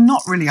 no, I'm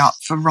not really up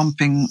for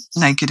romping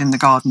naked in the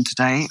garden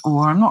today,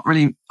 or I'm not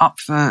really up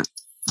for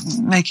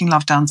making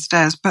love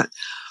downstairs, but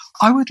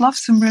I would love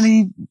some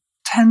really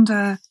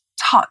tender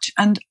touch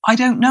and I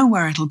don't know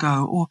where it'll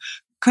go. Or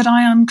could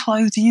I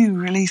unclothe you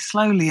really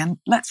slowly and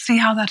let's see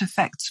how that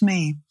affects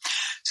me.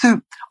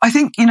 So I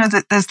think,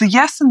 that there's the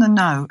yes and the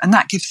no, and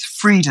that gives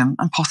freedom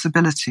and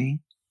possibility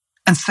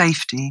and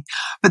safety.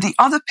 But the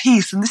other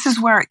piece, and this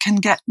is where it can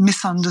get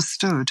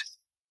misunderstood,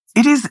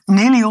 it is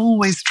nearly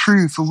always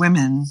true for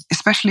women,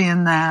 especially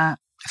in their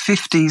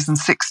 50s and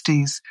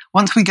 60s,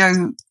 once we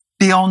go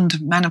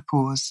beyond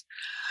menopause,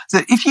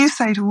 that if you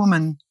say to a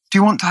woman, do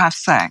you want to have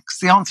sex?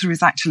 The answer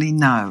is actually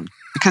no,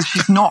 because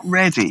she's not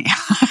ready.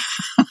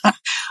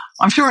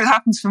 I'm sure it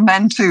happens for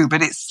men too,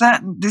 but it's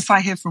certain, this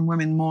I hear from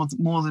women more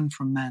than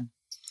from men.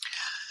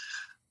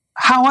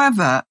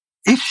 However,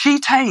 if she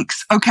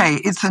takes, okay,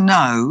 it's a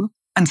no,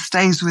 and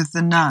stays with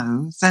the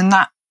no, then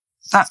that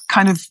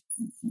kind of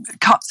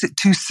cuts it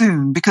too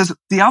soon. Because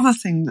the other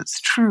thing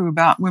that's true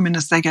about women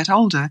as they get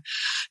older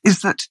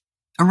is that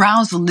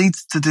arousal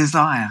leads to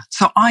desire.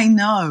 So I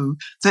know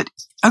that,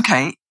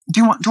 okay,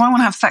 do I want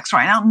to have sex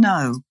right now?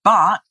 No.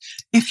 But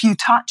if you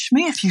touch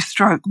me, if you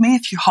stroke me,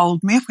 if you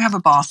hold me, if we have a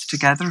bath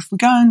together, if we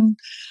go and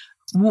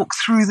walk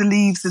through the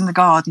leaves in the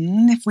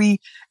garden,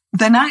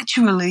 then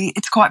actually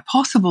it's quite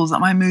possible that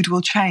my mood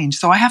will change.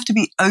 So I have to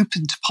be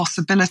open to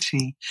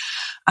possibility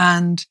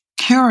and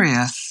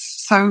curious.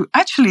 So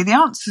actually the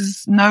answer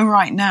is no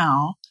right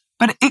now,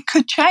 but it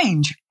could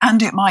change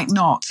and it might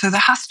not. So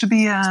there has to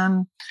be,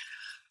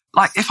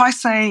 like if I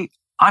say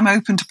I'm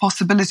open to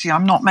possibility,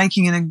 I'm not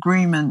making an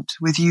agreement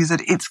with you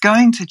that it's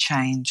going to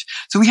change.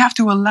 So we have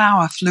to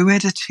allow a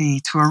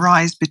fluidity to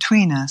arise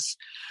between us.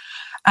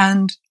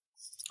 And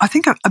I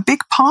think a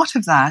big part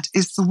of that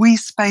is the we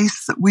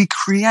space that we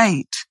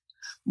create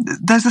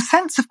there's a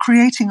sense of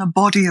creating a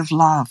body of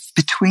love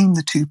between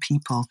the two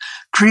people,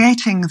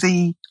 creating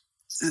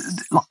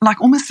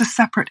like almost a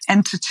separate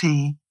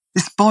entity,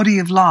 this body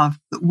of love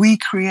that we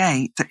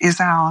create that is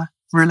our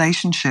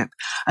relationship.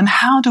 And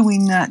how do we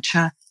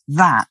nurture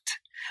that?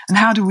 And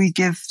how do we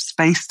give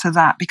space to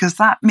that? Because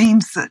that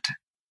means that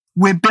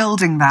we're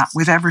building that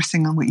with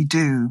everything that we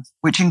do,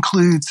 which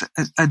includes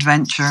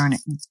adventure.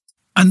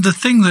 And the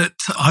thing that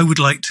I would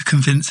like to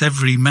convince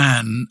every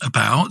man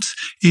about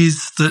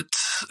is that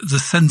the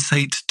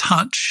sensate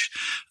touch,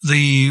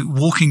 the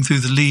walking through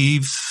the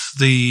leaves,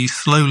 the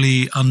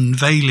slowly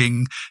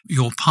unveiling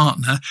your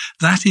partner,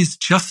 that is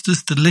just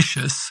as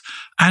delicious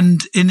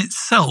and in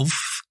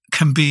itself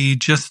can be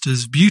just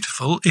as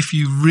beautiful if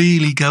you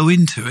really go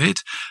into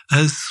it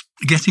as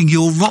getting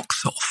your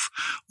rocks off,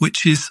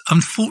 which is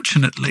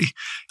unfortunately,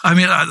 I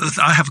mean,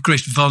 I have a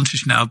great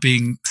advantage now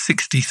being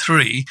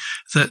 63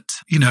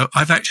 that,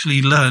 I've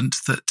actually learned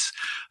that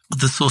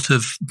the sort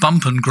of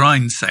bump and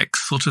grind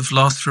sex sort of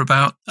lasts for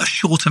about a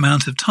short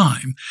amount of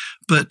time,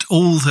 but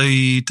all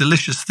the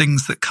delicious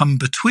things that come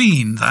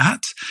between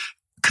that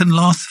can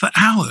last for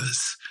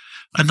hours.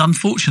 And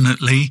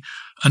unfortunately,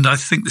 and I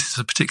think this is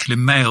a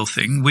particularly male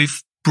thing,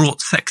 we've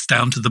brought sex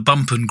down to the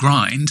bump and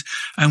grind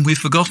and we've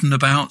forgotten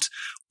about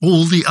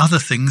all the other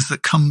things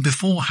that come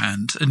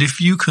beforehand. And if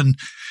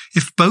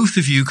both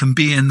of you can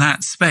be in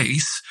that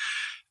space,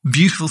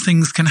 beautiful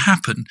things can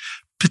happen,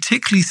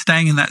 particularly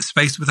staying in that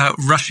space without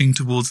rushing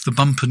towards the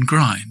bump and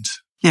grind.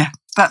 Yeah,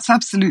 that's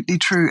absolutely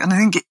true. And I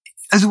think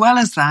as well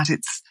as that,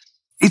 it's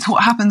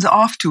what happens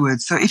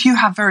afterwards. So if you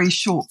have very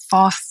short,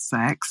 fast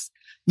sex,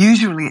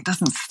 usually it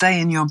doesn't stay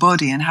in your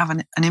body and have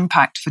an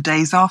impact for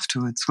days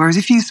afterwards. Whereas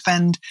if you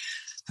spend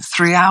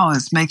 3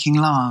 hours making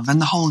love and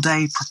the whole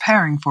day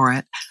preparing for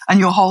it and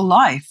your whole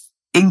life,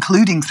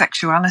 including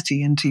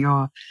sexuality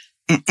into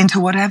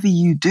whatever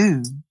you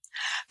do,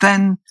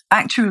 then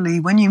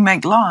actually when you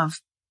make love,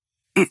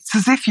 it's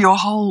as if your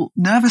whole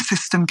nervous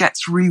system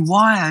gets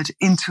rewired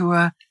into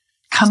a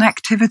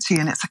connectivity,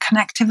 and it's a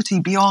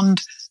connectivity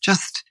beyond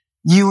just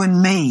you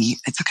and me.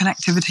 It's a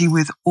connectivity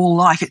with all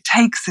life. It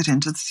takes it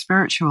into the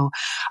spiritual,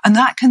 and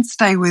that can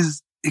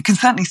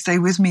certainly stay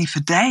with me for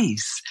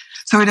days.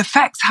 So it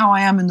affects how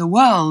I am in the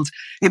world.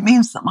 It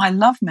means that my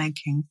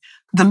lovemaking,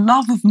 the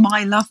love of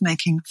my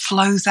lovemaking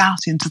flows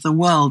out into the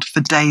world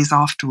for days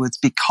afterwards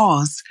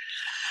because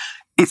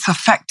it's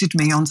affected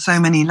me on so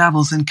many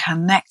levels and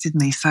connected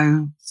me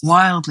so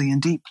wildly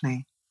and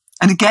deeply.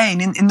 And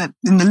again, in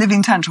the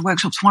Living Tantra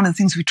workshops, one of the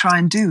things we try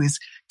and do is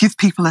give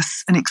people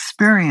an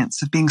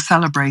experience of being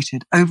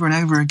celebrated over and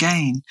over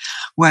again,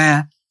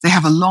 where they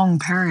have a long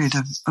period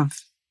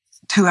of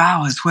 2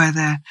 hours where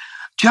they're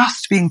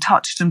just being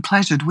touched and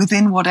pleasured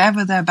within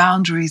whatever their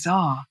boundaries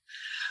are,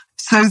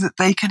 so that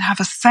they can have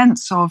a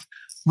sense of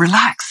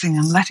relaxing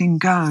and letting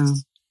go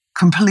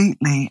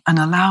completely and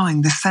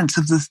allowing this sense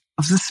of the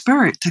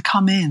spirit to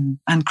come in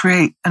and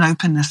create an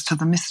openness to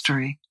the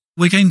mystery.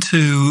 We're going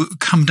to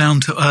come down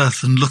to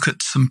earth and look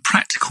at some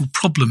practical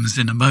problems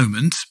in a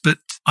moment, but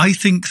I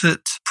think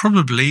that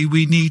probably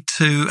we need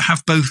to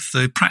have both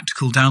the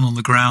practical down on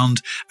the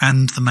ground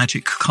and the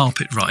magic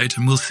carpet ride,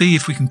 and we'll see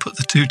if we can put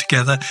the two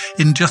together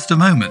in just a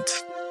moment.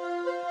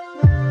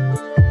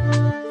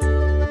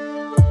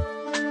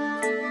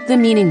 The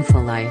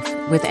Meaningful Life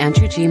with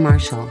Andrew G.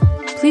 Marshall.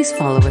 Please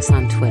follow us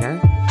on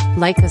Twitter,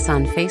 like us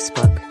on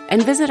Facebook,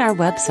 and visit our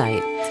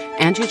website,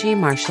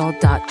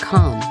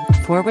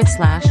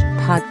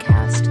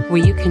 andrewgmarshall.com/podcast,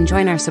 where you can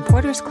join our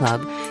supporters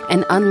club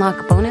and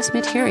unlock bonus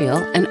material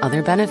and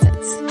other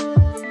benefits.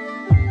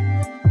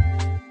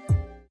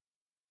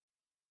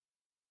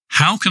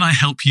 How can I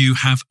help you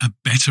have a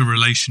better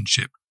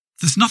relationship?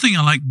 There's nothing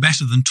I like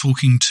better than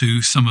talking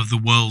to some of the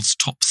world's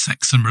top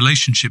sex and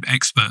relationship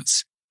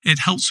experts. It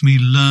helps me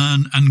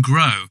learn and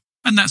grow,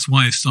 and that's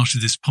why I've started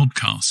this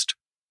podcast.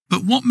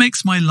 But what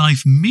makes my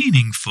life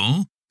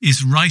meaningful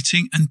is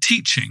writing and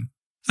teaching.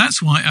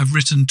 That's why I've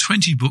written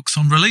 20 books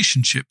on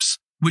relationships,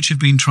 which have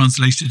been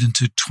translated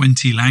into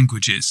 20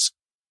 languages.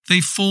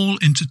 They fall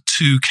into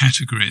two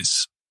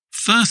categories.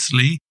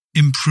 Firstly,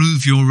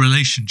 improve your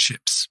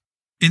relationships.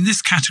 In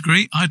this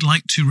category, I'd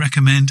like to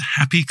recommend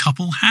Happy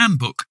Couple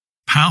Handbook,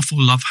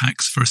 Powerful Love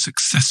Hacks for a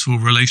Successful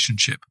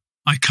Relationship.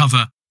 I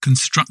cover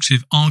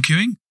constructive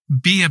arguing,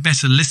 be a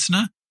better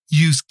listener,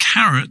 use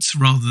carrots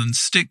rather than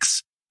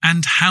sticks,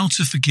 and how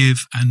to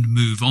forgive and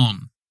move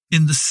on.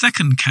 In the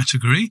second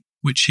category,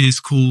 which is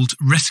called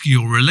Rescue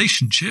Your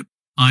Relationship,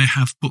 I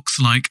have books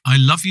like I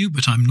Love You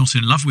But I'm Not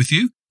in Love with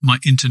You, my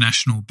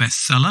international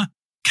bestseller,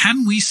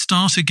 Can We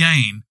Start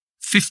Again?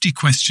 50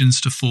 Questions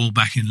to Fall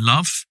Back in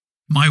Love,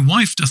 My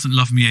Wife Doesn't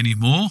Love Me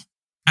Anymore,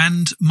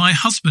 and My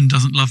Husband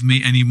Doesn't Love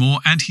Me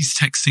Anymore and He's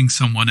Texting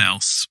Someone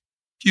Else.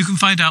 You can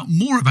find out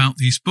more about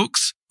these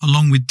books,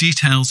 along with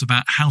details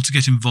about how to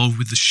get involved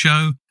with the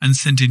show and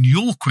send in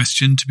your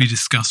question to be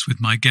discussed with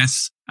my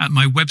guests at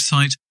my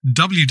website,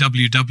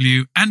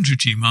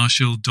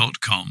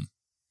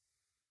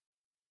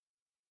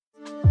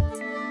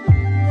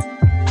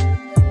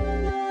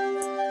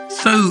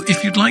 So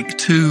if you'd like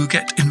to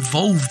get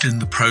involved in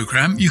the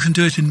programme, you can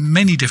do it in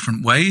many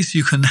different ways.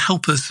 You can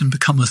help us and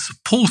become a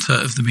supporter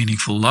of The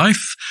Meaningful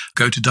Life.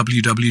 Go to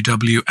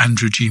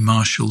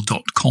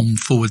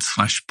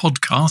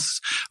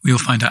www.andrewgmarshall.com/podcasts, where you'll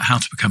find out how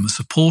to become a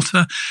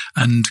supporter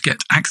and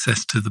get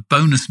access to the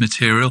bonus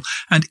material.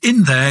 And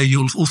in there,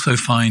 you'll also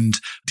find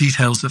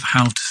details of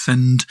how to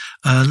send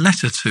a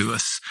letter to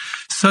us.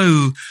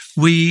 So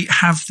we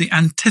have the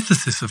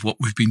antithesis of what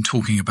we've been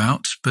talking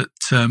about, but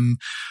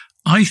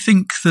I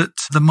think that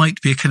there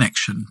might be a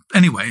connection.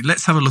 Anyway,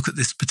 let's have a look at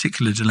this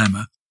particular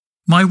dilemma.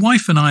 My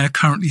wife and I are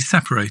currently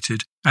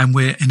separated, and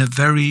we're in a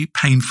very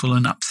painful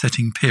and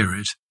upsetting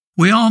period.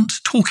 We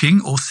aren't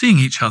talking or seeing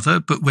each other,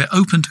 but we're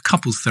open to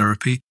couples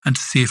therapy and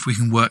to see if we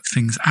can work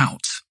things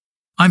out.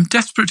 I'm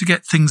desperate to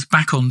get things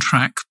back on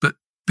track, but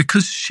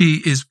because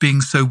she is being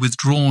so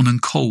withdrawn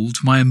and cold,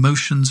 my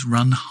emotions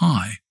run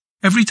high.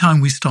 Every time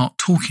we start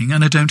talking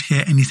and I don't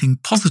hear anything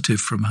positive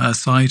from her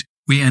side,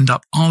 we end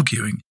up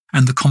arguing,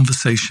 and the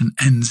conversation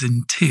ends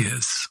in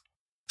tears.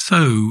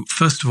 So,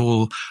 first of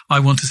all, I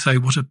want to say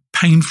what a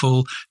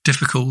painful,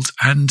 difficult,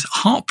 and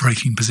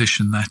heartbreaking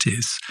position that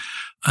is.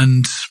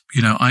 And,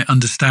 I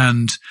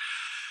understand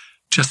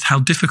just how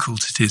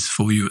difficult it is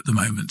for you at the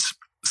moment.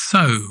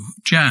 So,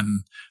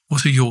 Jan,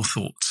 what are your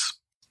thoughts?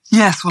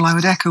 Yes, well, I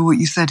would echo what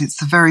you said.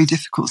 It's a very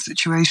difficult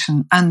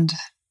situation and,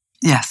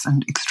 yes,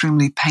 and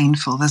extremely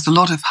painful. There's a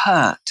lot of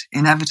hurt,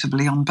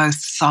 inevitably, on both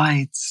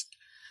sides.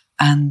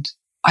 And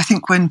I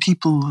think when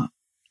people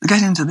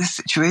get into this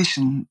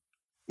situation,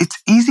 it's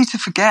easy to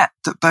forget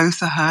that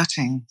both are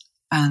hurting,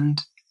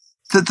 and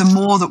that the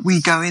more that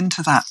we go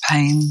into that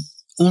pain,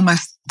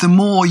 almost the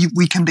more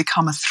we can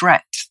become a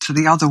threat to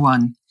the other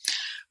one,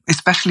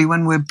 especially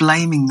when we're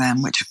blaming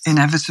them, which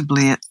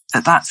inevitably at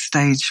that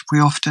stage we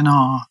often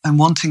are, and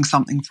wanting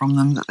something from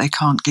them that they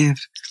can't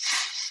give.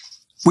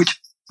 Which,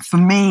 for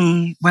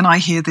me, when I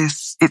hear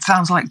this, it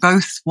sounds like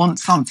both want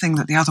something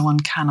that the other one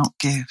cannot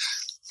give.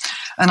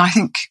 And I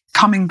think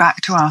coming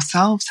back to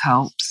ourselves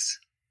helps,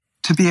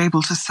 to be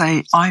able to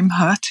say, I'm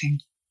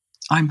hurting,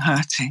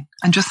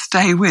 and just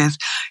stay with.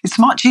 It's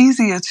much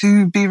easier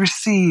to be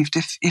received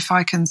if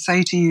I can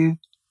say to you,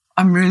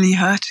 I'm really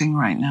hurting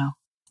right now.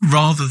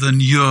 Rather than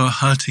you're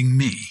hurting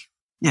me.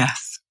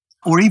 Yes.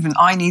 Or even,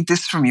 I need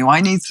this from you.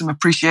 I need some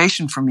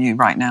appreciation from you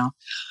right now.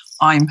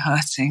 I'm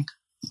hurting.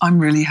 I'm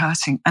really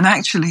hurting. And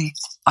actually,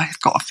 I've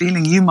got a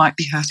feeling you might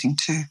be hurting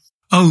too.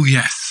 Oh,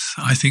 yes.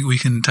 I think we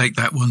can take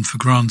that one for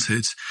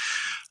granted.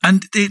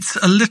 And it's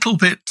a little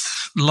bit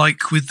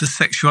like with the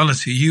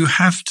sexuality. You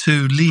have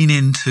to lean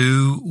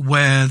into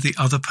where the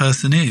other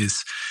person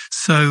is.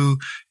 So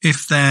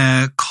if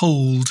they're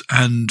cold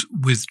and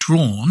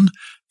withdrawn,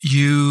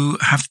 you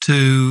have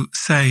to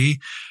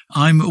say,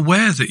 I'm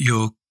aware that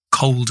you're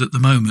cold at the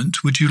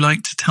moment. Would you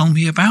like to tell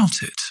me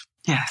about it?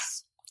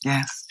 Yes.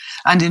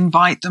 And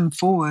invite them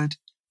forward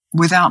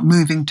without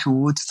moving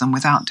towards them,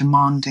 without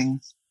demanding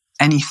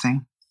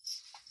anything.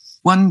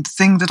 One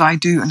thing that I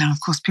do, and now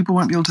of course people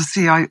won't be able to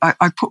see, I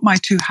put my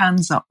two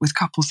hands up with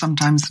couples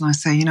sometimes and I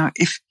say,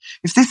 if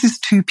this is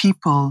two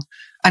people,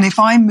 and if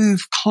I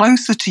move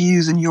closer to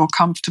you than you're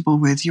comfortable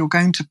with, you're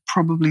going to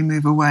probably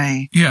move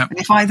away. Yeah. And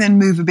if I then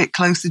move a bit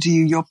closer to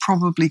you, you're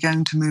probably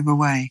going to move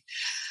away.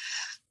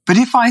 But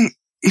if I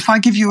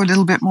give you a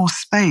little bit more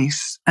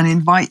space and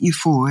invite you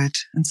forward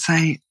and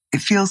say,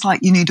 it feels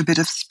like you need a bit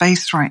of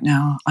space right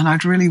now, and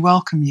I'd really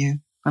welcome you,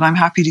 but I'm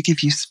happy to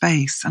give you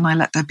space, and I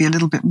let there be a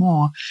little bit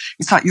more.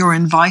 It's like you're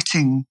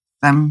inviting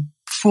them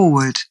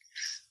forward,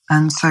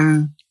 and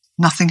so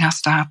nothing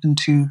has to happen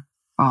too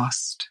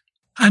fast.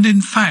 And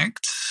in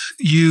fact,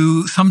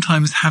 you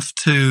sometimes have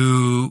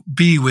to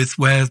be with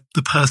where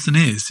the person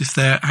is. If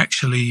they're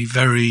actually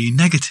very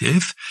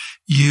negative,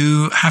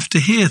 you have to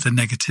hear the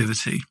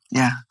negativity.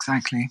 Yeah,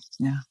 exactly.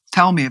 Yeah.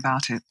 Tell me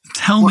about it.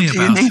 Tell me about it.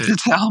 What do you need to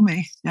tell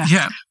me?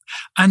 Yeah.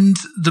 And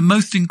the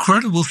most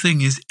incredible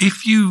thing is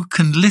if you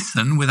can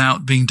listen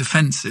without being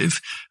defensive,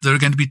 there are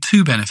going to be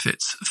two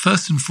benefits.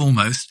 First and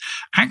foremost,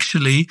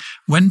 actually,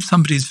 when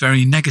somebody's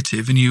very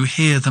negative and you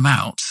hear them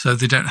out so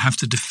they don't have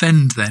to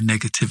defend their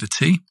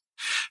negativity,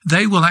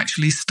 they will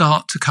actually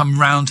start to come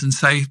round and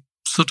say,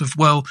 sort of,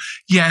 well,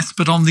 yes,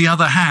 but on the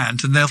other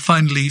hand, and they'll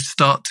finally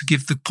start to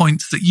give the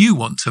points that you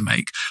want to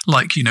make.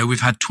 Like,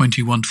 we've had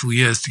 20 wonderful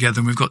years together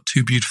and we've got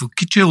two beautiful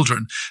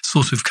children,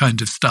 sort of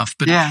kind of stuff.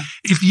 But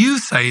if you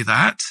say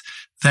that,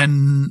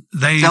 then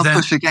they'll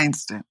push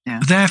against it.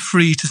 Yeah. They're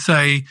free to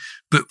say,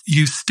 but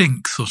you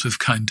stink, sort of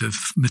kind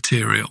of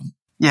material.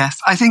 Yes.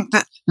 I think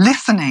that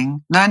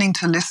learning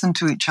to listen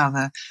to each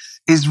other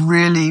is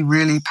really,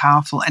 really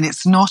powerful. And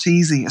it's not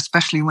easy,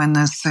 especially when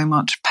there's so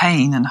much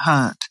pain and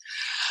hurt.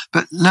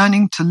 But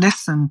learning to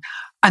listen,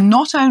 and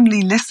not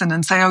only listen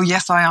and say, oh,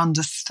 yes, I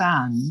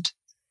understand,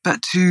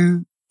 but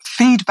to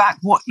feed back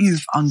what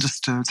you've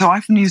understood. So I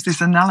often use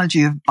this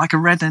analogy of like a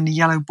red and a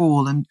yellow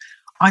ball, and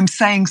I'm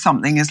saying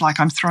something is like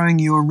I'm throwing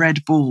you a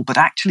red ball, but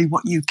actually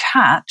what you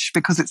catch,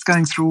 because it's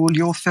going through all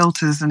your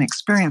filters and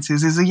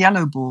experiences, is a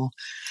yellow ball.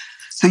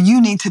 So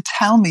you need to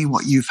tell me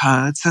what you've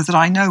heard so that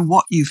I know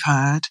what you've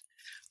heard.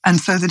 And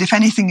so that if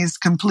anything is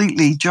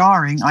completely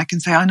jarring, I can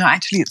say, oh no,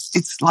 actually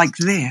it's like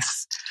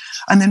this.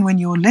 And then when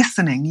you're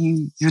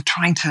listening, you're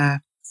trying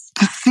to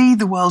see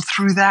the world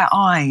through their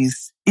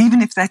eyes,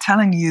 even if they're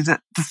telling you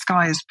that the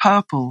sky is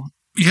purple.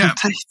 Yeah.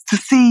 To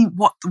see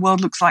what the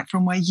world looks like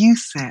from where you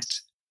sit.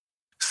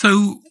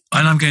 So,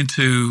 and I'm going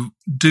to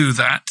do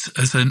that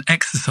as an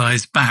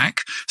exercise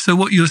back. So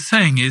what you're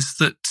saying is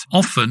that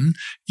often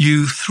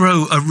you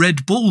throw a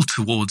red ball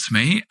towards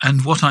me,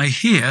 and what I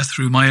hear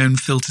through my own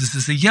filters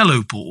is a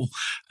yellow ball,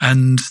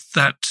 and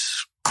that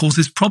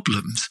causes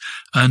problems.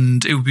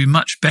 And it would be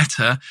much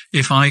better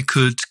if I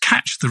could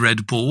catch the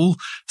red ball,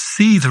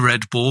 see the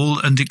red ball,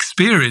 and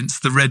experience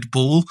the red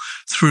ball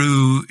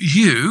through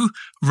you,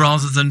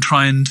 rather than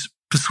try and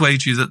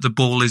persuade you that the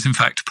ball is in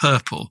fact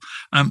purple.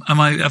 Have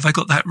I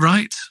got that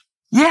right?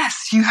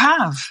 Yes, you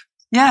have.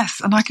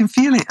 Yes, and I can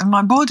feel it in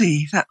my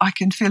body, that I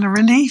can feel a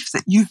relief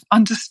that you've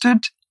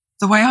understood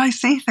the way I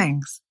see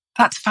things.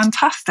 That's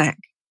fantastic.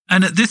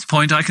 And at this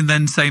point, I can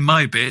then say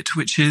my bit,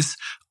 which is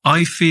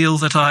I feel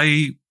that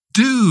I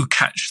do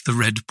catch the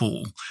red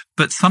ball,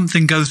 but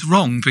something goes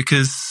wrong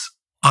because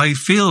I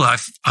feel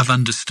I've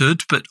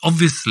understood, but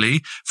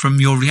obviously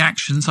from your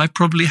reactions, I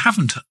probably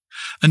haven't.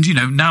 And,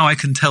 now I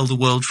can tell the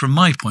world from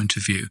my point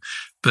of view,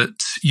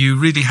 but you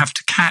really have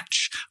to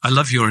catch, I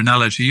love your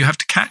analogy, you have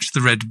to catch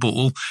the red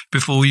ball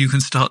before you can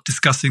start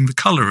discussing the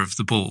colour of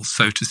the ball,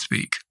 so to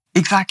speak.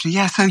 Exactly,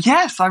 yeah. So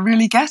yes, I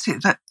really get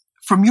it, that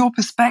from your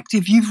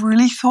perspective, you've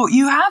really thought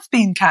you have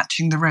been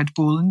catching the red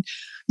ball and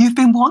you've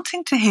been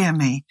wanting to hear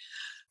me.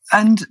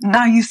 And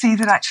now you see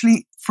that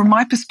actually, from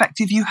my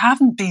perspective, you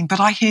haven't been, but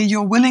I hear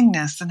your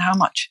willingness and how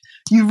much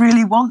you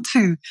really want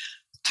to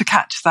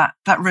catch that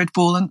red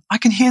ball. And I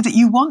can hear that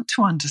you want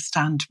to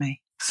understand me.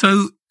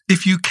 So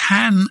if you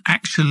can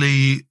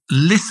actually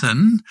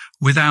listen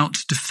without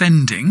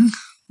defending,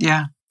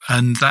 yeah,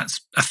 and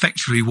that's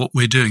effectively what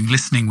we're doing,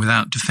 listening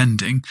without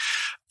defending,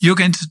 you're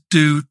going to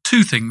do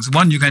two things.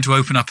 One, you're going to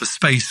open up a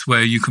space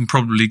where you can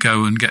probably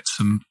go and get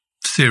some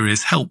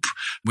serious help,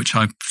 which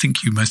I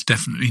think you most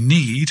definitely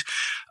need.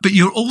 But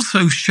you're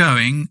also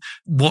showing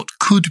what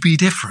could be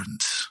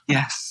different.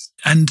 Yes.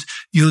 And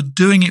you're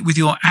doing it with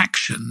your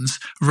actions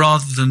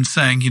rather than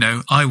saying,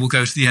 I will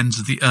go to the ends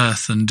of the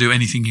earth and do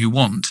anything you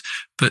want,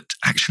 but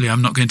actually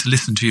I'm not going to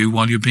listen to you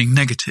while you're being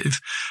negative.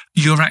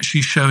 You're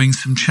actually showing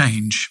some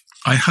change.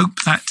 I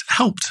hope that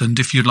helped. And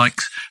if you'd like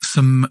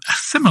some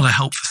similar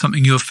help for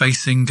something you're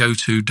facing, go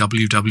to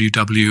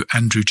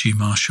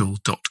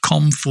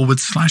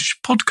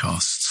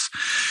www.andrewgmarshall.com/podcasts.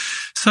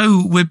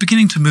 So we're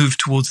beginning to move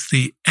towards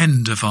the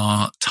end of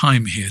our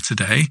time here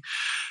today.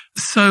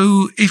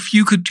 So if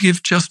you could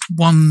give just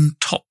one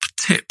top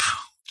tip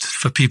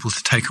for people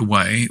to take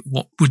away,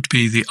 what would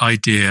be the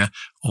idea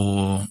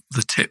or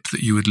the tip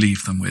that you would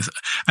leave them with?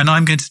 And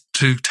I'm going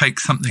to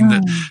take something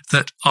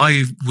that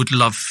I would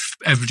love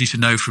everybody to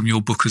know from your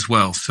book as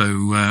well.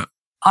 So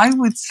I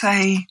would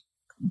say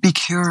be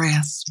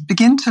curious.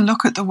 Begin to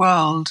look at the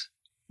world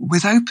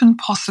with open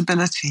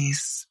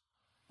possibilities,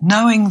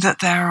 knowing that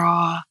there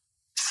are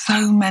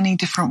so many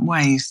different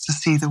ways to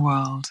see the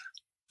world.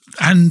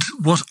 And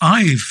what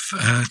I've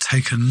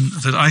taken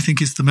that I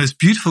think is the most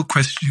beautiful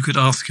question you could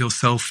ask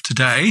yourself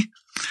today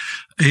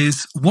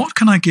is, what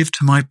can I give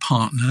to my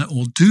partner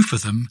or do for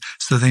them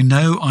so they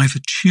know I've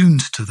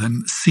attuned to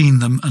them, seen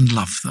them and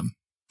love them?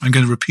 I'm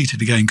going to repeat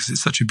it again because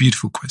it's such a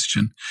beautiful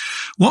question.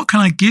 What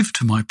can I give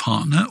to my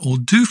partner or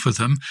do for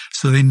them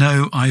so they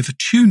know I've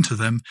attuned to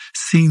them,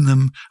 seen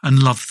them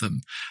and love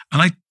them?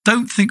 And I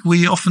don't think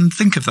we often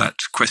think of that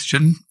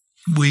question.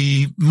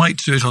 We might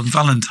do it on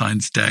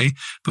Valentine's Day,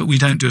 but we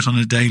don't do it on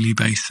a daily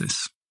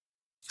basis.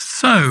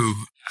 So,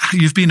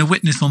 you've been a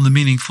witness on The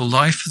Meaningful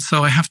Life,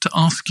 so I have to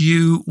ask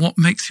you, what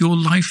makes your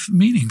life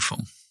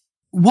meaningful?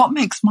 What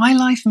makes my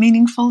life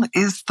meaningful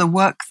is the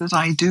work that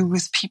I do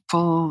with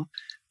people,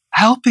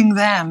 helping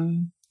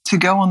them to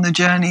go on the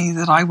journey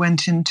that I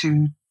went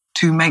into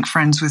to make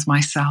friends with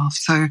myself.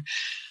 So,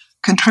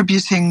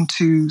 contributing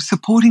to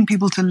supporting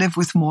people to live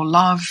with more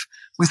love,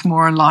 with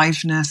more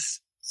aliveness,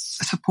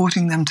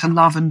 supporting them to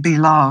love and be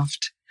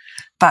loved.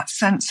 That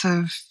sense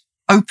of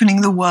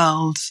opening the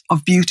world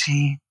of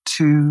beauty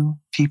to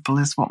people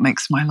is what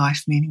makes my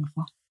life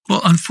meaningful.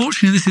 Well,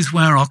 unfortunately, this is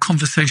where our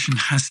conversation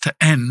has to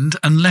end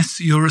unless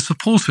you're a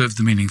supporter of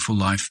The Meaningful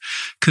Life,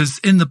 because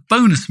in the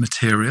bonus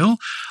material,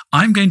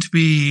 I'm going to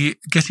be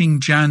getting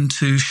Jan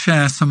to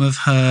share some of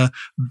her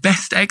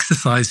best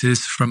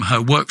exercises from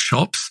her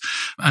workshops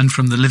and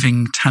from the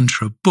Living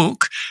Tantra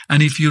book.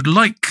 And if you'd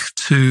like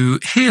to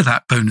hear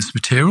that bonus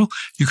material,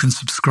 you can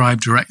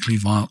subscribe directly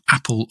via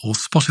Apple or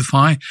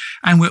Spotify.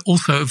 And we're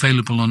also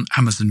available on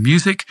Amazon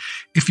Music.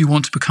 If you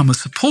want to become a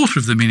supporter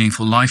of The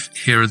Meaningful Life,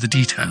 here are the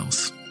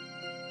details.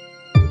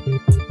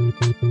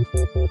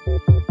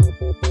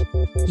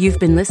 You've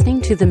been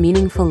listening to The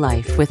Meaningful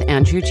Life with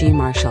Andrew G.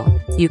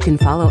 Marshall. You can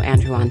follow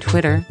Andrew on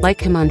Twitter,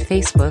 like him on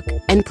Facebook,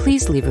 and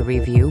please leave a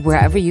review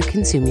wherever you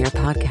consume your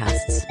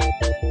podcasts.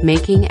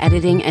 Making,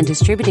 editing, and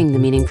distributing The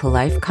Meaningful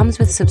Life comes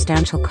with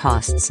substantial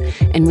costs,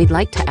 and we'd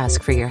like to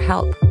ask for your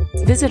help.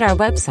 Visit our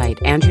website,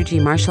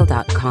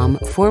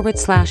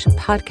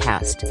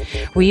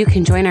 andrewgmarshall.com/podcast, where you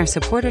can join our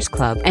supporters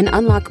club and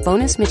unlock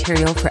bonus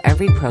material for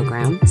every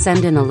program,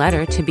 send in a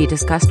letter to be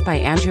discussed by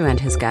Andrew and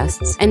his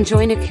guests, and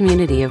join a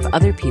community of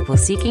other people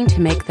seeking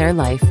to make their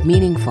life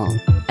meaningful.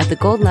 At the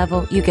gold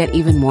level, you get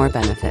even more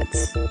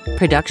benefits.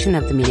 Production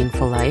of The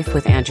Meaningful Life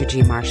with Andrew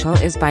G. Marshall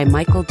is by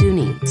Michael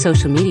Dooney.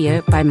 Social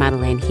media by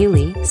Madeleine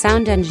Healy.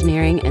 Sound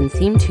engineering and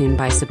theme tune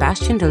by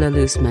Sebastian de la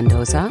Luz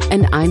Mendoza.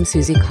 And I'm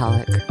Susie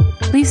Colick.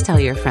 Please tell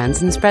your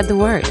friends and spread the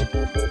word.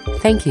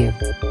 Thank you.